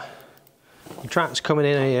got the tracks coming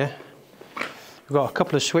in here. We've got a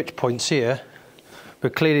couple of switch points here,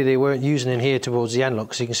 but clearly they weren't using in here towards the end, look,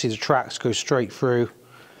 because you can see the tracks go straight through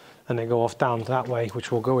and they go off down that way,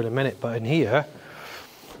 which we'll go in a minute. But in here,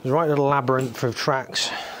 there's a right little labyrinth of tracks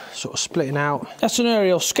sort of splitting out. That's an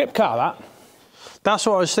aerial skip car, that. That's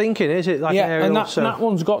what I was thinking, is it? Like Yeah, an aerial, and that, so, that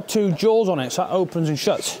one's got two jaws on it, so that opens and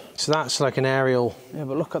shuts. so that's like an aerial. Yeah,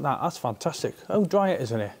 but look at that, that's fantastic. How dry it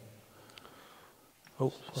is in here.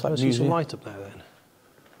 Oh, It's I like see some music. light up there then.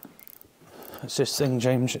 It's this thing,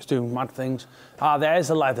 James, it's doing mad things. Ah, there's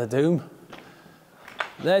the ladder doom.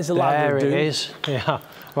 There's the ladder There doom. it is. Yeah.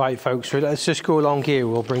 Right, folks, so let's just go along here.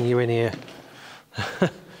 We'll bring you in here.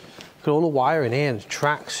 Look at all the wire in here and the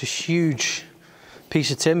tracks. A huge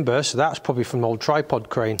piece of timber, so that's probably from an old tripod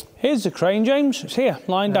crane. Here's the crane, James. It's here,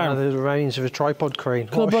 lying down. The remains of a tripod crane.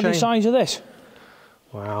 Look at the What a bloody shame. size of this.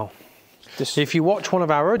 Wow. This If you watch one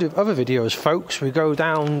of our other videos, folks, we go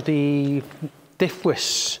down the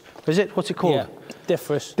Diffwis. Is it? What's it called? yeah,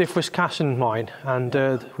 different. Diffwis Casson mine, and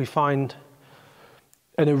we find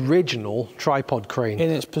an original tripod crane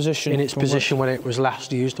In its position. in its from position when it was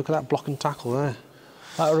last used. Look at that block and tackle there.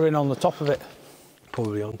 That would have been on the top of it.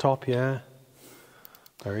 Probably on top, yeah.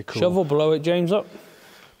 Very cool. Shovel below it, James, up.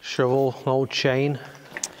 Shovel, an old chain.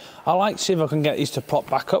 I like to see if I can get these to prop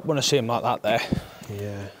back up when I see them like that there.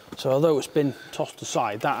 Yeah. So although it's been tossed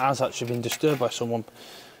aside, that has actually been disturbed by someone.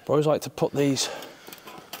 But I always like to put these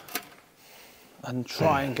and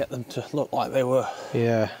try and get them to look like they were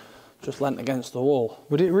Yeah. just leant against the wall.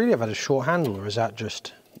 Would it really have had a short handle, or is that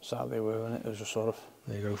just... That's how they were, and it was just sort of...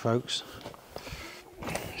 There you go, folks.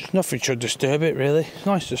 Nothing should disturb it, really. It's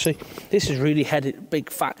nice to see. This is really headed, big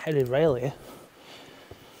fat headed rail here.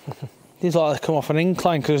 These like they come off an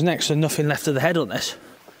incline because there's next to nothing left of the head on this.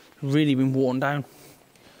 Really been worn down.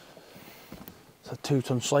 So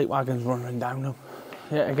 2-ton slate wagons running down them.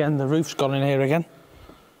 Yeah, again, the roof's gone in here again.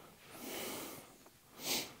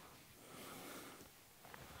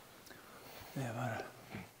 Yeah, but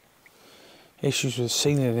issues with the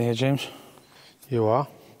ceiling in here, James. You are?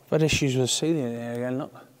 But issues with the ceiling in here again,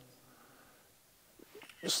 look.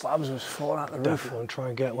 The slabs was falling out the roof. Definitely want to try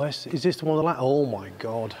and get west. Is this the one of the ladder? Oh my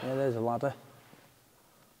God. Yeah, there's a ladder.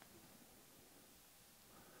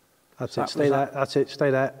 That's That it, was stay there. that. That's it,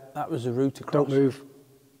 stay there. That was the route across. Don't move.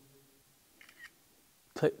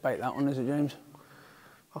 Clickbait that one, is it, James?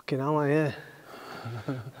 Fucking hell, yeah.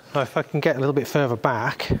 If I can get a little bit further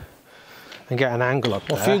back and get an angle up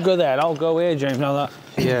Well, there. if you go there, I'll go here, James, now that.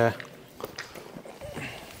 Yeah.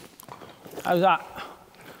 How's that?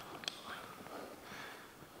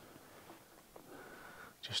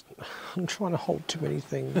 Just, I'm trying to hold too many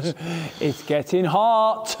things. It's getting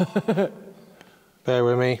hot. Bear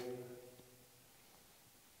with me.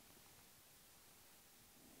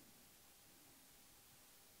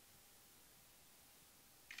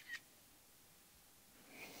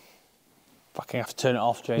 Fucking have to turn it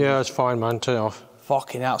off, James. Yeah, it's fine, man. Turn it off.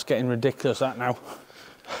 Fucking hell, it's getting ridiculous, that now.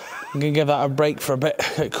 I'm going to give that a break for a bit,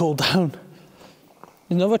 get it cooled down.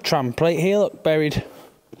 There's another tram plate here, look, buried.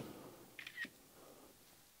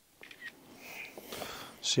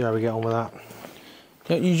 See how we get on with that.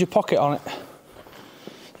 Don't use your pocket on it.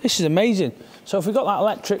 This is amazing. So if we got that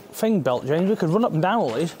electric thing belt, James, we could run up and down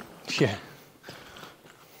all these. Yeah.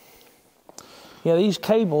 Yeah, these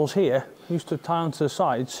cables here used to tie onto the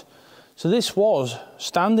sides. So this was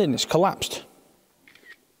standing, it's collapsed.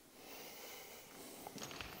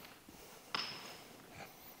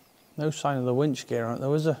 No sign of the winch gear on it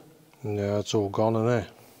though, is there? Yeah, it's all gone in there.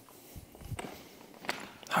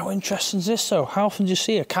 How interesting is this though? How often do you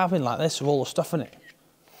see a cabin like this with all the stuff in it?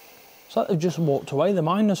 It's like they've just walked away, the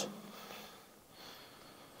miners.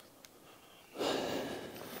 It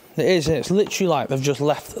is, it's literally like they've just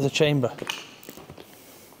left the chamber.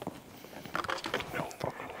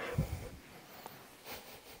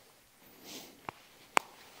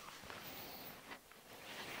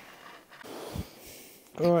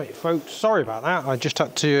 All right, folks, sorry about that. I just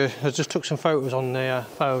took some photos on the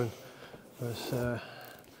phone.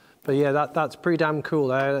 But yeah, that's pretty damn cool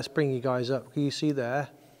there. Let's bring you guys up. Can you see there,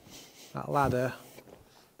 that ladder?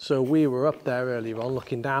 So we were up there earlier on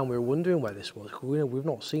looking down. We were wondering where this was. We've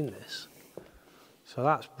not seen this. So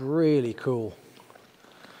that's really cool.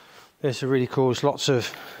 This is really cool.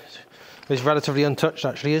 It's relatively untouched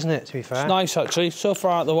actually, isn't it, to be fair? It's nice actually, so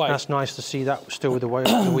far out of the way. That's nice to see that still with the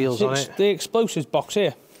wheels on it. The explosives box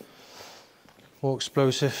here. More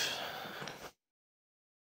explosive.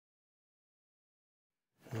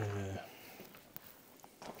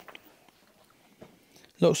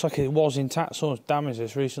 Looks like it was intact, someone's damaged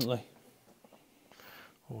this recently.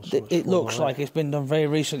 It looks like it's been done very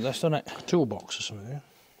recently, doesn't it? Toolbox or something.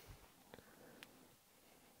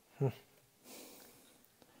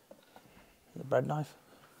 The bread knife.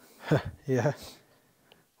 Yeah.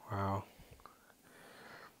 Wow.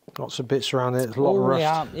 Lots of bits around it. There's a lot of rust.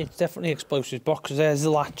 Yeah, it's definitely explosives box, because there's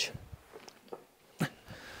the latch.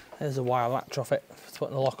 There's the wire latch off it for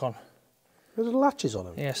putting the lock on. There's latches on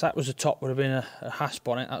them. Yes, that was the top, would have been a hasp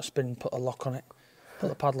on it. That's been put a lock on it. Put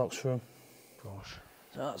the padlocks through them. Gosh.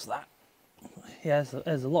 So that's that. Yeah,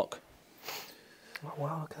 there's the lock. Oh,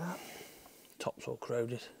 wow, look at that. Top's all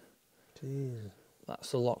corroded. Jeez.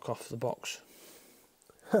 That's the lock off the box.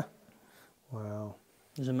 Wow.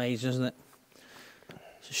 It's amazing, isn't it?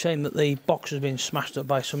 It's a shame that the box has been smashed up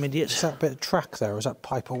by some idiots. Is that bit of track there, or is that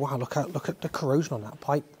pipe? Oh, wow, look at the corrosion on that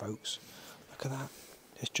pipe, folks. Look at that.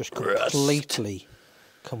 It's just completely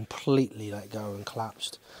let go and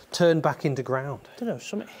collapsed. Turned back into ground. I don't know,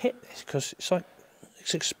 something hit this, because it's like,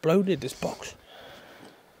 it's exploded, this box.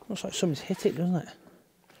 Looks like something's hit it, doesn't it?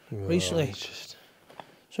 Recently.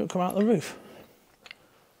 Something come out of the roof.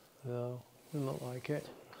 No, doesn't look like it.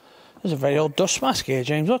 There's a very old dust mask here,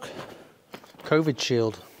 James, look. COVID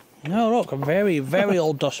shield. No, look, a very, very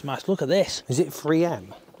old dust mask. Look at this. Is it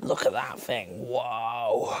 3M? Look at that thing.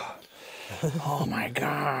 Whoa. Oh my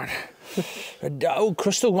God. Oh,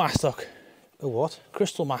 crystal mask, look. A what?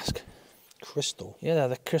 Crystal mask. Crystal? Yeah, they're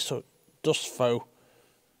the crystal dust faux.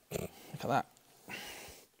 Look at that.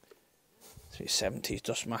 It's 70s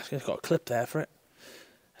dust mask. It's got a clip there for it.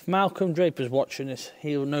 If Malcolm Draper's watching this,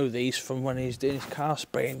 he'll know these from when he's doing his car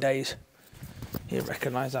spraying days. He'll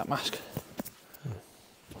recognise that mask.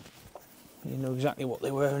 You know exactly what they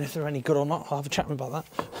were, and if they're any good or not. I'll have a chat with him about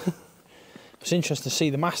that. It's interesting to see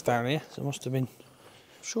the mask down here, so it must have been...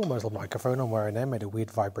 I'm sure my little microphone I'm wearing there made a weird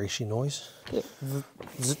vibration noise. Yeah.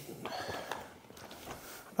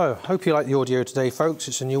 Oh, hope you like the audio today, folks.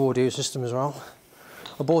 It's a new audio system as well.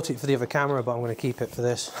 I bought it for the other camera, but I'm going to keep it for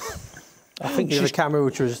this. I think the other camera,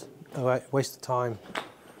 which was a waste of time.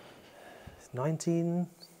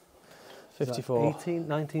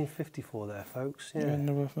 1954 there, folks. Yeah.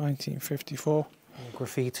 Number 1954.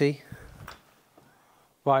 Graffiti.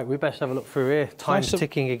 Right, we best have a look through here. Time's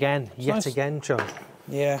ticking again, yet again, Chum.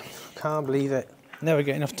 Yeah. Can't believe it. Never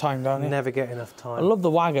get enough time down here. Never get enough time. I love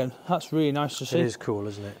the wagon. That's really nice to see. It is cool,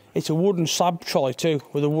 isn't it? It's a wooden slab trolley too,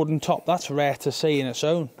 with a wooden top. That's rare to see in its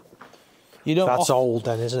own. You don't. That's old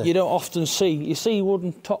then, isn't it? You don't often see. You see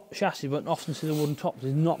wooden top chassis, but often see the wooden top.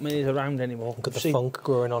 There's not many around anymore. Look at the funk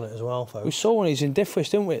growing on it as well, folks. We saw one of these in Diffwich,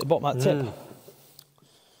 didn't we, at the bottom of that tip?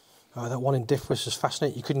 Oh, that one in Diffwich was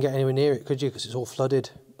fascinating. You couldn't get anywhere near it, could you? Because it's all flooded.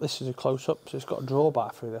 This is a close-up, so it's got a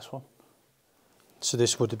drawbar through this one. So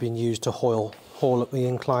this would have been used to haul up the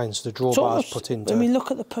inclines. The drawbars put into. I mean, look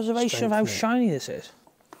at the preservation of how shiny this is.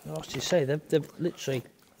 What do you say? They've literally.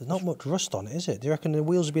 There's not much rust on it, is it? Do you reckon the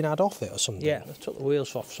wheels have been had off it or something? Yeah, they took the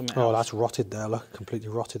wheels off something Oh, else. that's rotted there. Look, completely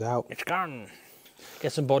rotted out. It's gone.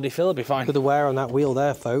 Get some body fill, it'll be fine. Look at the wear on that wheel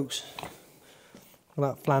there, folks.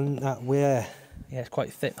 Look at that wear. Yeah, it's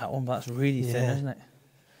quite thick that one, but that's really thin, isn't it? You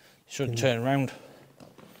shouldn't turn around.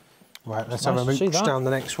 Right, let's have a mooch down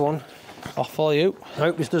the next one. I'll follow you. I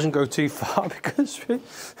hope this doesn't go too far because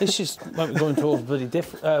this is might be going towards bloody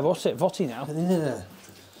what's it, Votty now? Yeah.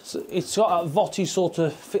 So it's got a Votty sort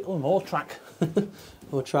of Fittle and More track.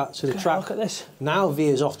 More track. So the track. Look at this. Now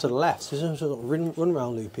veers off to the left. There's a sort of run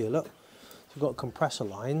round loop here. Look, so we've got compressor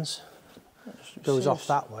lines. Goes off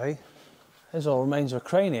that way. There's all remains of a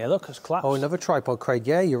crane here. Look, it's collapsed. Oh, another tripod crane.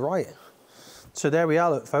 Yeah, you're right. So there we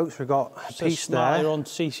are, look, folks. We've got a piece there. On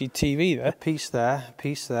CCTV there. A piece there. A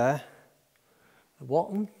piece there.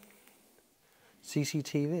 What?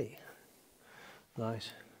 CCTV.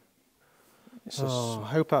 Nice. Oh,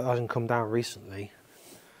 I hope that hasn't come down recently.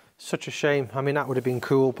 Such a shame. I mean, that would have been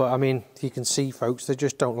cool, but I mean, you can see, folks, they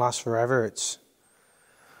just don't last forever. It's.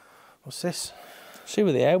 What's this? See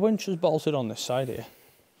where the air winch was bolted on this side here.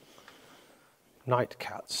 Night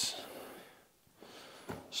cats.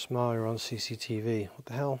 Smiler on CCTV. What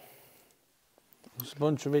the hell? There's a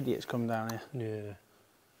bunch of idiots come down here. Yeah.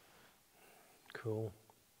 Cool.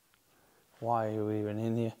 Why are you even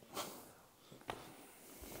in here?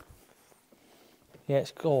 Yeah,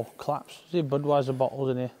 it's all collapsed. See Budweiser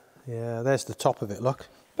bottles in here. Yeah, there's the top of it, look.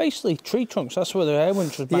 Basically tree trunks, that's where the air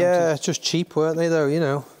winch was mounted. Yeah, it's just cheap, weren't they, though, you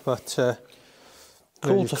know, but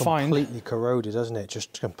cool to find. Completely corroded, hasn't it?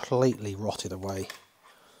 Just completely rotted away.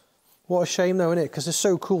 What a shame, though, isn't it? Because they're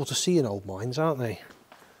so cool to see in old mines, aren't they?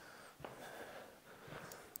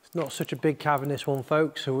 It's not such a big cavern, this one,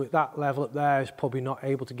 folks, so that level up there is probably not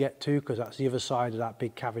able to get to because that's the other side of that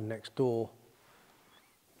big cavern next door.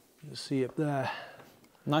 You can see up there.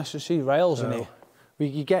 Nice to see rails in here.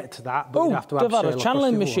 You get to that, but you have to have they've had a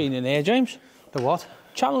channeling machine in here, James. The what?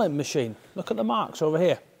 Channeling machine. Look at the marks over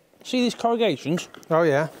here. See these corrugations? Oh,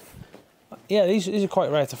 yeah. Yeah, these are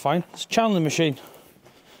quite rare to find. It's a channeling machine.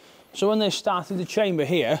 So when they started the chamber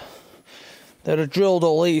here, they'd have drilled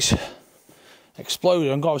all these,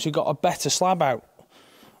 exploded, and obviously got a better slab out.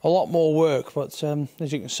 A lot more work, but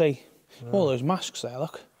as you can see, all those masks there,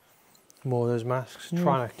 look. More of those masks,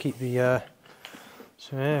 trying to keep the...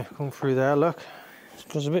 so yeah, come through there, look.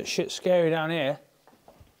 It's a bit shit scary down here.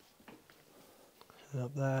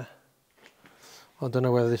 Up there. I don't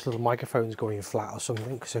know whether this little microphone's going flat or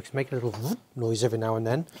something, because it's making a little noise every now and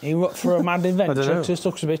then. Are you up for a mad adventure? I don't know. This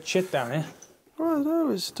looks a bit shit down here. I don't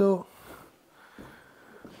know, it's still...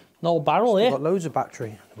 An old barrel here. Got loads of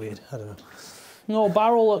battery. Weird, I don't know. An old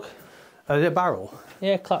barrel, look. Is it a barrel?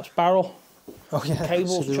 Yeah, collapsed barrel. Oh yeah.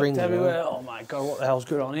 Cables the chucked everywhere. Oh my God, what the hell's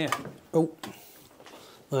going on here? Oh.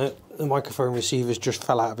 The microphone receiver's just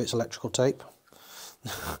fell out of its electrical tape.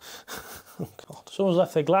 Oh God. Someone's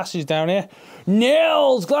left their glasses down here.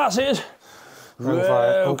 Nails glasses!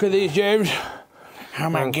 Whoa, look at these, James. Oh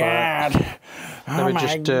my God. Oh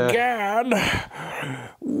my God.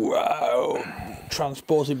 Whoa.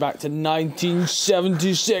 Transported back to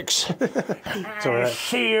 1976. Sorry.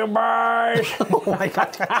 See you, boys. Oh my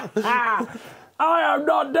God. I am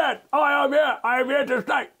not dead. I am here. I am here to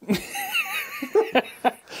stay.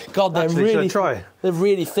 God, they're Actually, really, try? They're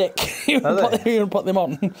really thick. You Are can put them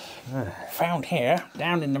on. Found here,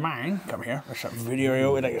 down in the mine. Come here. There's some video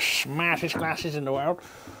here with the smartest glasses in the world.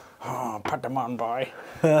 Oh, put them on, boy.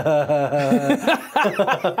 Oh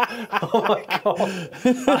my God.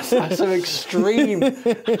 That's some extreme.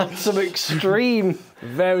 That's some extreme.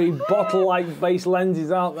 Very bottle-like base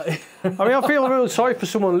lenses, aren't they? I mean, I feel real sorry for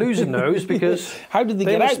someone losing those because how did they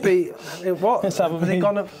get must out? Be, what? Have they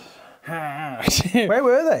gone up? Where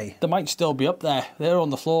were they? They might still be up there. They're on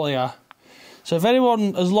the floor, they are. So if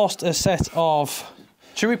anyone has lost a set of...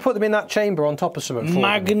 Should we put them in that chamber on top of something for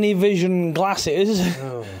Magnivision glasses?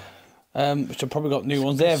 Oh. Which I've probably got new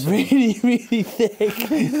ones. They're really, really thick.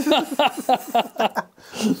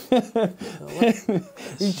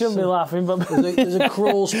 You shouldn't be laughing, but... there's a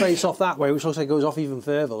crawl space off that way, which looks like it goes off even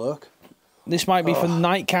further, look. This might be for the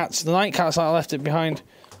night cats. The night cats that left it behind.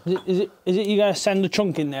 Is it you going to send a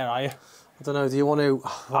chunk in there, are you? I don't know, do you want to...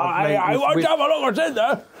 I want to have a look what's in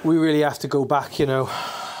there. We really have to go back, you know.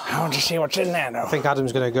 I want to see what's in there now. I think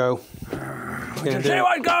Adam's going to go. To see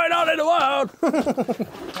what's going on in the world.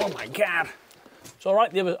 Oh my God. It's all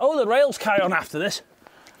right. The rails carry on after this.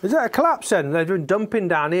 Is that a collapse then? They've been dumping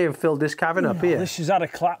down here and filled this cavern up here. This has had a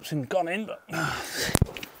collapse and gone in, but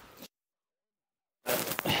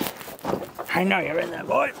I know you're in there,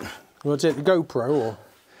 boy. What's it, the GoPro or?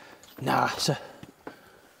 Nah, it's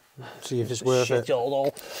See if it's worth it.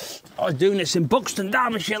 All. I was doing this in Buxton,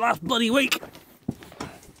 Derbyshire last bloody week.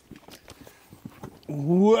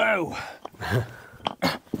 Whoa.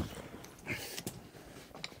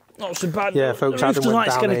 Not so bad. Yeah, folks, the Adam went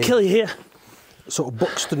it's down going to kill you here. Sort of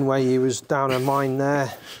Buxton way. He was down a mine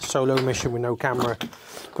there, solo mission with no camera.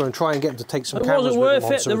 Going to try and get him to take some cameras. It wasn't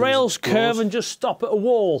worth it. The rails curve and just stop at a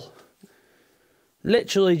wall.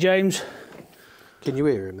 Literally, James. Can you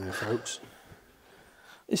hear him there, folks?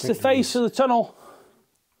 It's the face of the tunnel.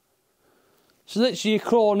 So literally you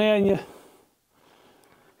crawl near and you...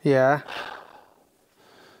 Yeah.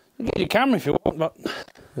 You get your camera if you want, but...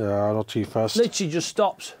 Yeah, not too fast. Literally just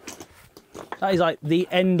stops. That is like the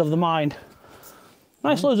end of the mine.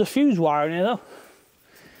 Nice loads of fuse wire in here though.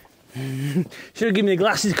 Should have given me the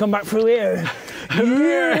glasses to come back through here.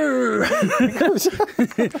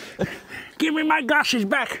 Give me my glasses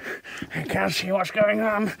back. I can't see what's going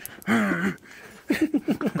on.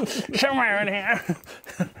 Somewhere in here.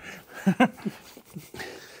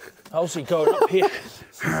 Also going up here.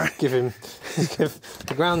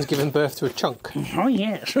 The ground's given birth to a chunk. Oh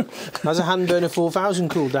yes. Has a hand burner 4000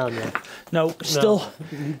 cooled down yet? No, still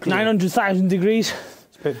 900,000 degrees.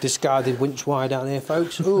 It's a bit of discarded winch wire down here,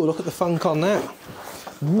 folks. Ooh, look at the funk on that.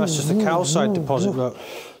 That's just a calcite deposit, look.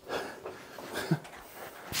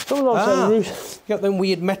 You got them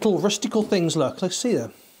weird metal rustical things, look. Let's see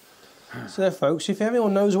them. So there, folks, if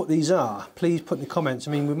anyone knows what these are, please put in the comments.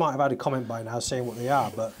 I mean, we might have had a comment by now saying what they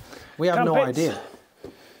are, but we have no idea.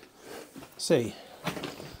 See,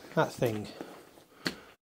 that thing.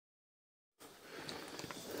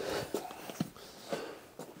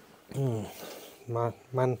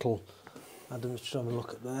 Mantle. Adam's trying to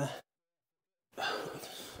look at there.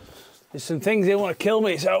 There's some things that want to kill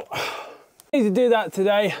me, so I need to do that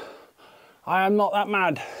today. I am not that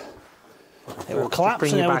mad. It will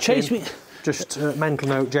collapse and it will chase me. Just mental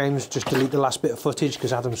note, James, just delete the last bit of footage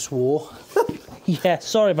because Adam swore. Yeah,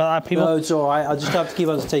 sorry about that, people. No, it's all right. I just have to keep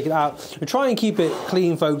on to take it out. We try and keep it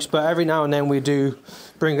clean, folks, but every now and then we do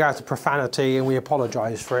bring out a profanity and we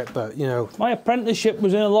apologise for it, but, you know. My apprenticeship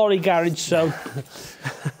was in a lorry garage, so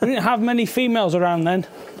we didn't have many females around then.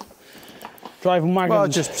 Driving wagons. Well,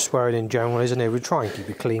 just swearing in general, isn't it? We try and keep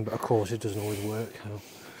it clean, but of course it doesn't always work. So.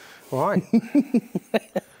 All right.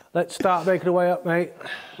 Let's start making our way up, mate.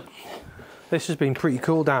 This has been pretty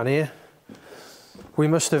cool down here. We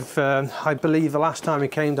must have, I believe the last time we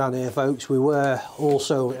came down here, folks, we were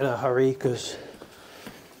also in a hurry because...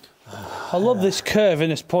 I love this curve in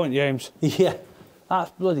this point, James. Yeah.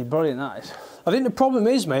 That's bloody brilliant, that is. I think the problem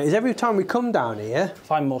is, mate, is every time we come down here...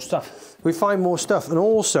 Find more stuff. We find more stuff. And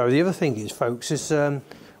also, the other thing is, folks, is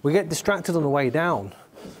we get distracted on the way down.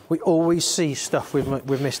 We always see stuff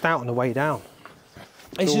we've missed out on the way down.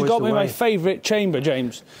 This has got me my favourite chamber,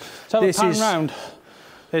 James. So this is round.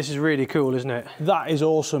 This is really cool, isn't it? That is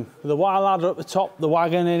awesome. The wire ladder up the top, the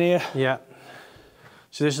wagon in here. Yeah.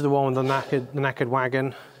 So this is the one with the knackered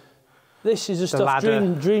wagon. This is the stuff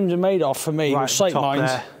dreams are made of for me, right, with Slate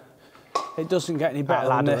mines. There. It doesn't get any better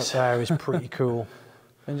than this. That ladder up there is pretty cool.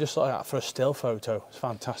 And just like that for a still photo, it's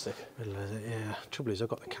fantastic. Yeah, trouble is I've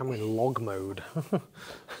got the camera in log mode.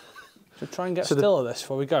 So try and get still of this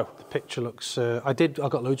before we go. The picture looks, I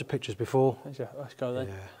got loads of pictures before. Let's go then.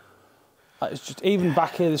 Yeah. It's just even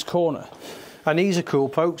back here, this corner. And these are cool,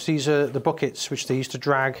 folks. These are the buckets which they used to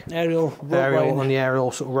drag. Aerial on the aerial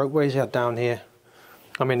sort of ropeways they had down here.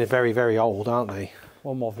 I mean, they're very, very old, aren't they?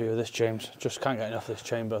 One more view of this, James. Just can't get enough of this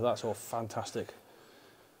chamber. That's all fantastic.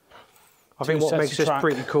 I think what makes this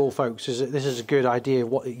pretty cool, folks, is that this is a good idea of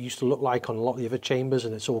what it used to look like on a lot of the other chambers,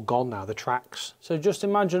 and it's all gone now, the tracks. So just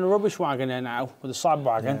imagine a rubbish wagon here now, with a slab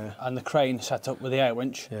wagon, and the crane set up with the air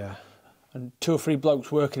winch. Yeah. And 2 or 3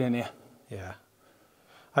 blokes working in here. Yeah.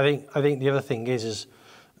 I think the other thing is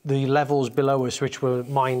the levels below us, which were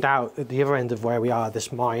mined out at the other end of where we are,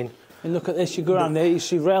 this mine. And look at this, you go around there, you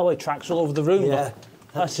see railway tracks all over the room. Yeah. Look.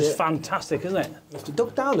 That's just fantastic, isn't it? You have to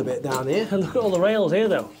duck down a bit down here. And look at all the rails here,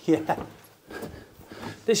 though. Yeah.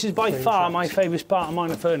 This is by far my favourite part of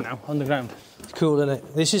Maenofferen now, underground. It's cool, isn't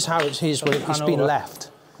it? This is how it's when it's been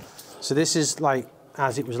left. So this is like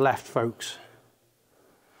as it was left, folks.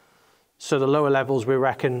 So the lower levels, we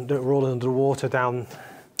reckon, that were all under the water down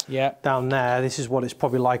there. This is what it's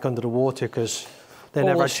probably like under the water, because They All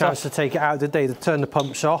never had a this chance stuff. to take it out, did they? They turned the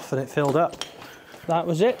pumps off and it filled up. That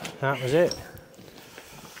was it. That was it.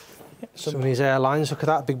 Some of these airlines, look at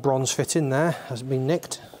that big bronze fitting there, hasn't been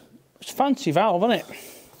nicked. It's a fancy valve, isn't it?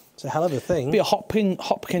 It's a hell of a thing. Be a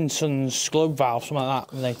Hopkinson's globe valve, something like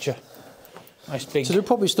that, in nature. Nice big. So they're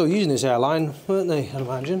probably still using this airline, weren't they, I'd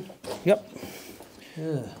imagine? Yep.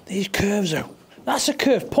 Yeah. These curves though. That's a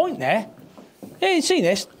curved point there. Yeah, you seen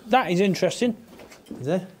this? That is interesting. Is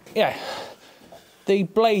there? Yeah. The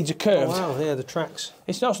blades are curved. Oh, wow, yeah, the tracks.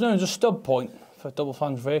 It's not known as a stub point for double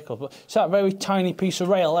flange vehicles, but it's that very tiny piece of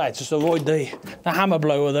rail there just to avoid the hammer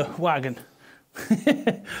blow of the wagon.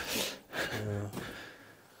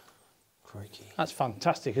 Crikey. That's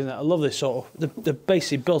fantastic, isn't it? I love this sort of. They've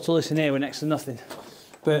basically built all this in here with next to nothing.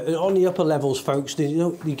 But on the upper levels, folks,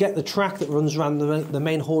 you get the track that runs around the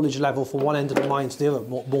main haulage level from one end of the mine to the other,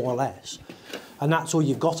 more or less. And that's all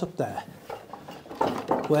you've got up there.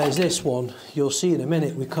 Whereas this one, you'll see in a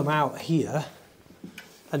minute, we come out here,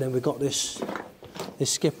 and then we've got this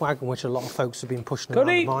skip wagon, which a lot of folks have been pushing around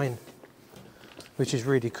the mine, which is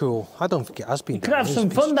really cool. I don't think it has been. You could have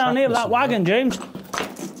some fun down here with that wagon, James.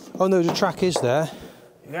 Oh no, the track is there.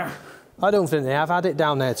 Yeah. I don't think they have had it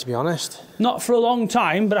down there, to be honest. Not for a long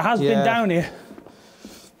time, but it has been down here.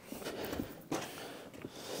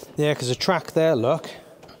 Yeah, because the track there, look,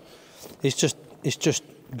 it's just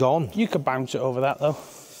gone. You could bounce it over that though.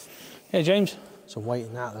 Yeah, James. Some weight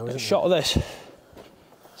in that though, isn't A shot of this.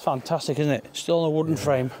 It's fantastic, isn't it? Still on a wooden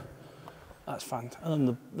frame. That's fantastic. And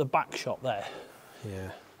then the back shot there. Yeah.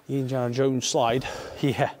 The Indiana Jones slide.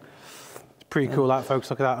 Yeah. It's pretty cool, that, folks.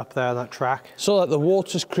 Look at that up there on that track. So that the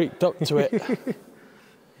water's creeped up to it.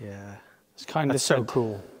 Yeah. It's kind of so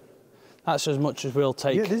cool. That's as much as we'll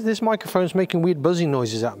take. Yeah, this microphone's making weird buzzing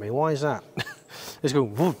noises at me. Why is that? It's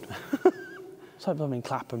going whoop. It's like blooming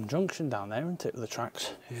Clapham Junction down there, isn't it, with the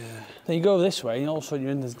tracks? Yeah. Then you go this way and all of a sudden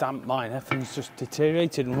you're in this damp mine. Everything's just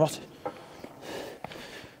deteriorated and rotted.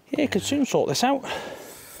 Yeah, you could soon sort this out.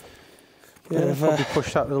 Yeah, probably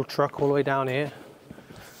push that little truck all the way down here.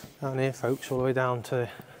 Down here, folks, all the way down to...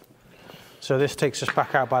 So this takes us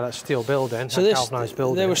back out by that steel building, so that this, galvanised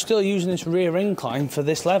building. they were still using this rear incline for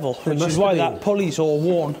this level, which must is why have been. that pulley's all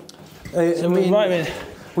worn. I mean, right in.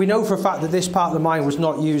 we know for a fact that this part of the mine was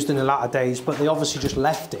not used in the latter days, but they obviously just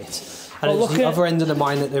left it. And Well, it was look the at- other end of the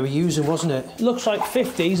mine that they were using, wasn't it? Looks like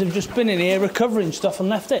 50s have just been in here recovering stuff and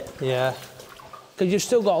left it. Yeah, Because you've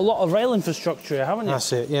still got a lot of rail infrastructure here, haven't you?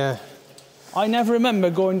 that's it, yeah. I never remember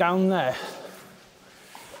going down there.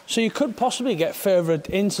 So you could possibly get further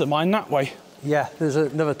into the mine that way. Yeah, there's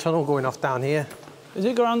another tunnel going off down here. Is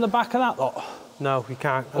it go around the back of that lot? No, we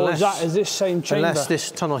can't. Or is this same chamber? Unless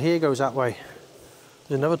this tunnel here goes that way.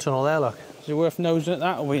 There's another tunnel there, look. Is it worth nosing at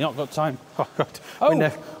that, or we not got time? Oh, God. Oh,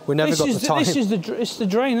 we never got the time. This is it's the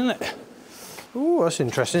drain, isn't it? Ooh, that's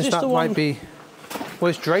interesting. Is this That the might one- be... Well,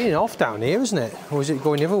 it's draining off down here, isn't it? Or is it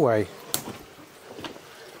going the other way?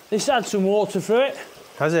 This had some water through it.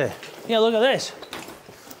 Has it? Yeah, look at this.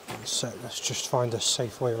 So let's just find a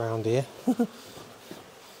safe way around here. Turn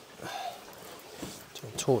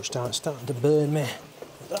the torch down, it's starting to burn me.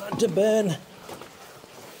 Starting to burn.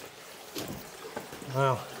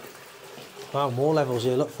 Wow. Wow, more levels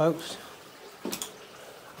here, look folks.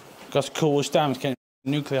 Got to cool this down, it's getting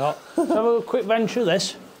nuclear hot. Let's have a quick venture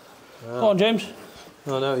this. Come on, James.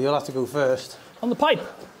 Oh no, you'll have to go first. On the pipe.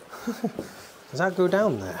 Does that go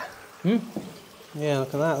down there? Hmm? Yeah,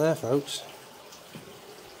 look at that there, folks.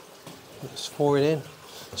 It's pouring in.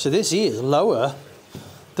 So this here is lower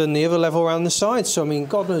than the other level around the side. So I mean,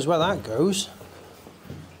 God knows where that goes.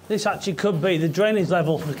 This actually could be the drainage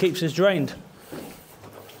level that keeps us drained.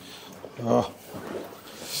 Oh.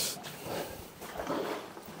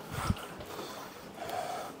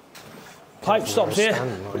 Pipe stops here.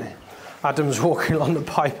 Adam's walking along the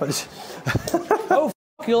pipe. Oh,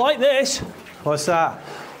 f you like this? What's that?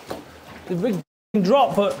 The big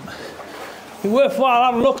drop, but it's worthwhile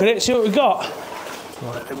having a look at it, see what we've got.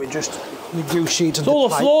 Right, let me just negotiate on So all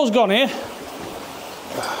the pipe. floor's gone here.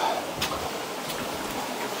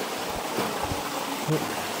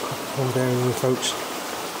 One bearing with folks.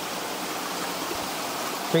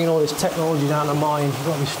 Bringing all this technology down the mine. You've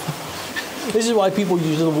got these... This is why people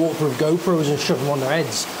use little waterproof GoPros and shove them on their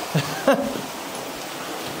heads.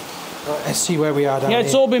 Right, let's see where we are down Yeah, here.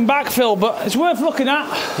 it's all been backfilled, but it's worth looking at.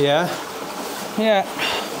 Yeah. Yeah.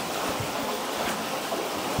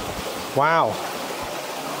 Wow.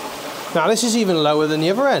 Now this is even lower than the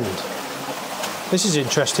other end. This is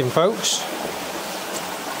interesting, folks.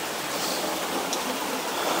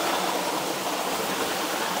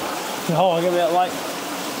 Oh, I'll give it a light.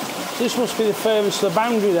 This must be the furthest to the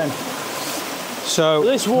boundary then. So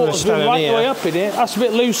This water's been right the way up in here. That's a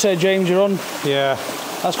bit loose there, James, you're on. Yeah.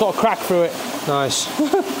 That's got a crack through it. Nice.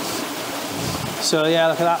 So yeah,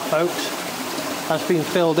 look at that, folks. That's been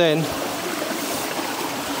filled in.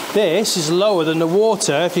 This is lower than the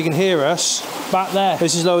water, if you can hear us. Back there.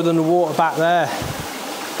 This is lower than the water back there.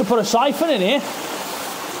 Could put a siphon in here.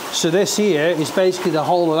 So this here is basically the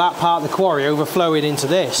whole of that part of the quarry overflowing into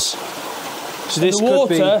this. So this the could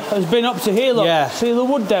water be... has been up to here, look. Yeah. See the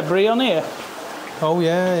wood debris on here? Oh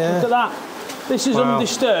yeah, yeah. Look at that. This is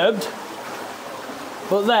undisturbed.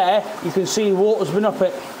 But there, you can see water's been up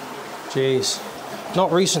it. Jeez.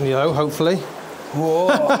 Not recently though, hopefully. Whoa.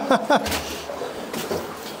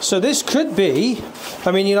 So this could be,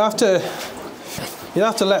 I mean, you'll have to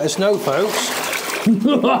let us know, folks.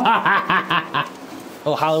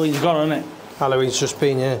 Oh, Halloween's gone, isn't it? Halloween's just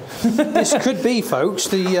been, yeah. This could be, folks,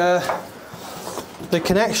 the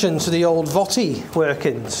connection to the old Votti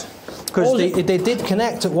workings. Because they did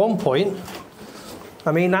connect at one point.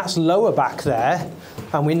 I mean, that's lower back there.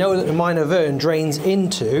 And we know that the Maenofferen drains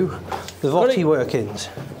into the Votti workings.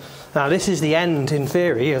 Now, this is the end, in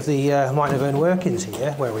theory, of the Maenofferen workings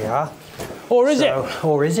here, where we are. Or is it?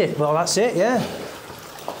 Or is it? Well, that's it, yeah.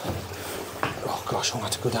 Oh, gosh, I'm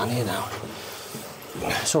going to have to go down here now.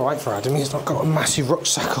 It's all right for Adam, he's not got a massive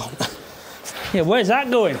rucksack on. Yeah, where's that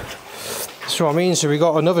going? That's what I mean, so we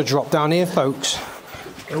got another drop down here, folks.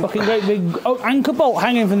 Fucking great big anchor bolt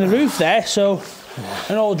hanging from the roof there, so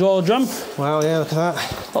an old draw drum. Well, yeah, look at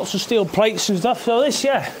that. Lots of steel plates and stuff, so this,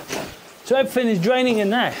 yeah. So everything is draining in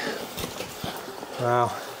there.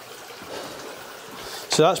 Wow.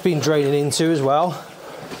 So that's been draining into as well.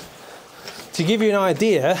 To give you an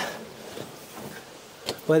idea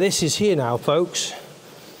where this is here now, folks,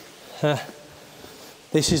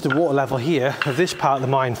 this is the water level here of this part of the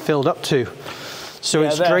mine filled up to. So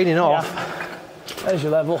it's draining off. Yeah. There's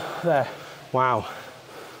your level, there. Wow.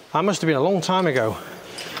 That must have been a long time ago.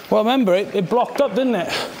 Well, remember, it blocked up, didn't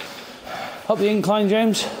it? Up the incline,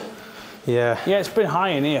 James? Yeah. Yeah, it's been high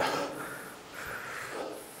in here.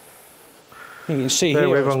 You can see There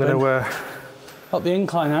here. I'm going to up the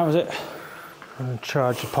incline now, is it? I'm going to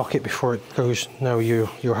charge the pocket before it goes. No,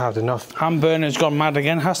 you'll have enough. Hand burner's gone mad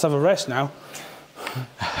again. Has to have a rest now.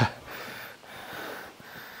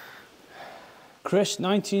 Chris,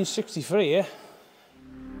 1963, yeah?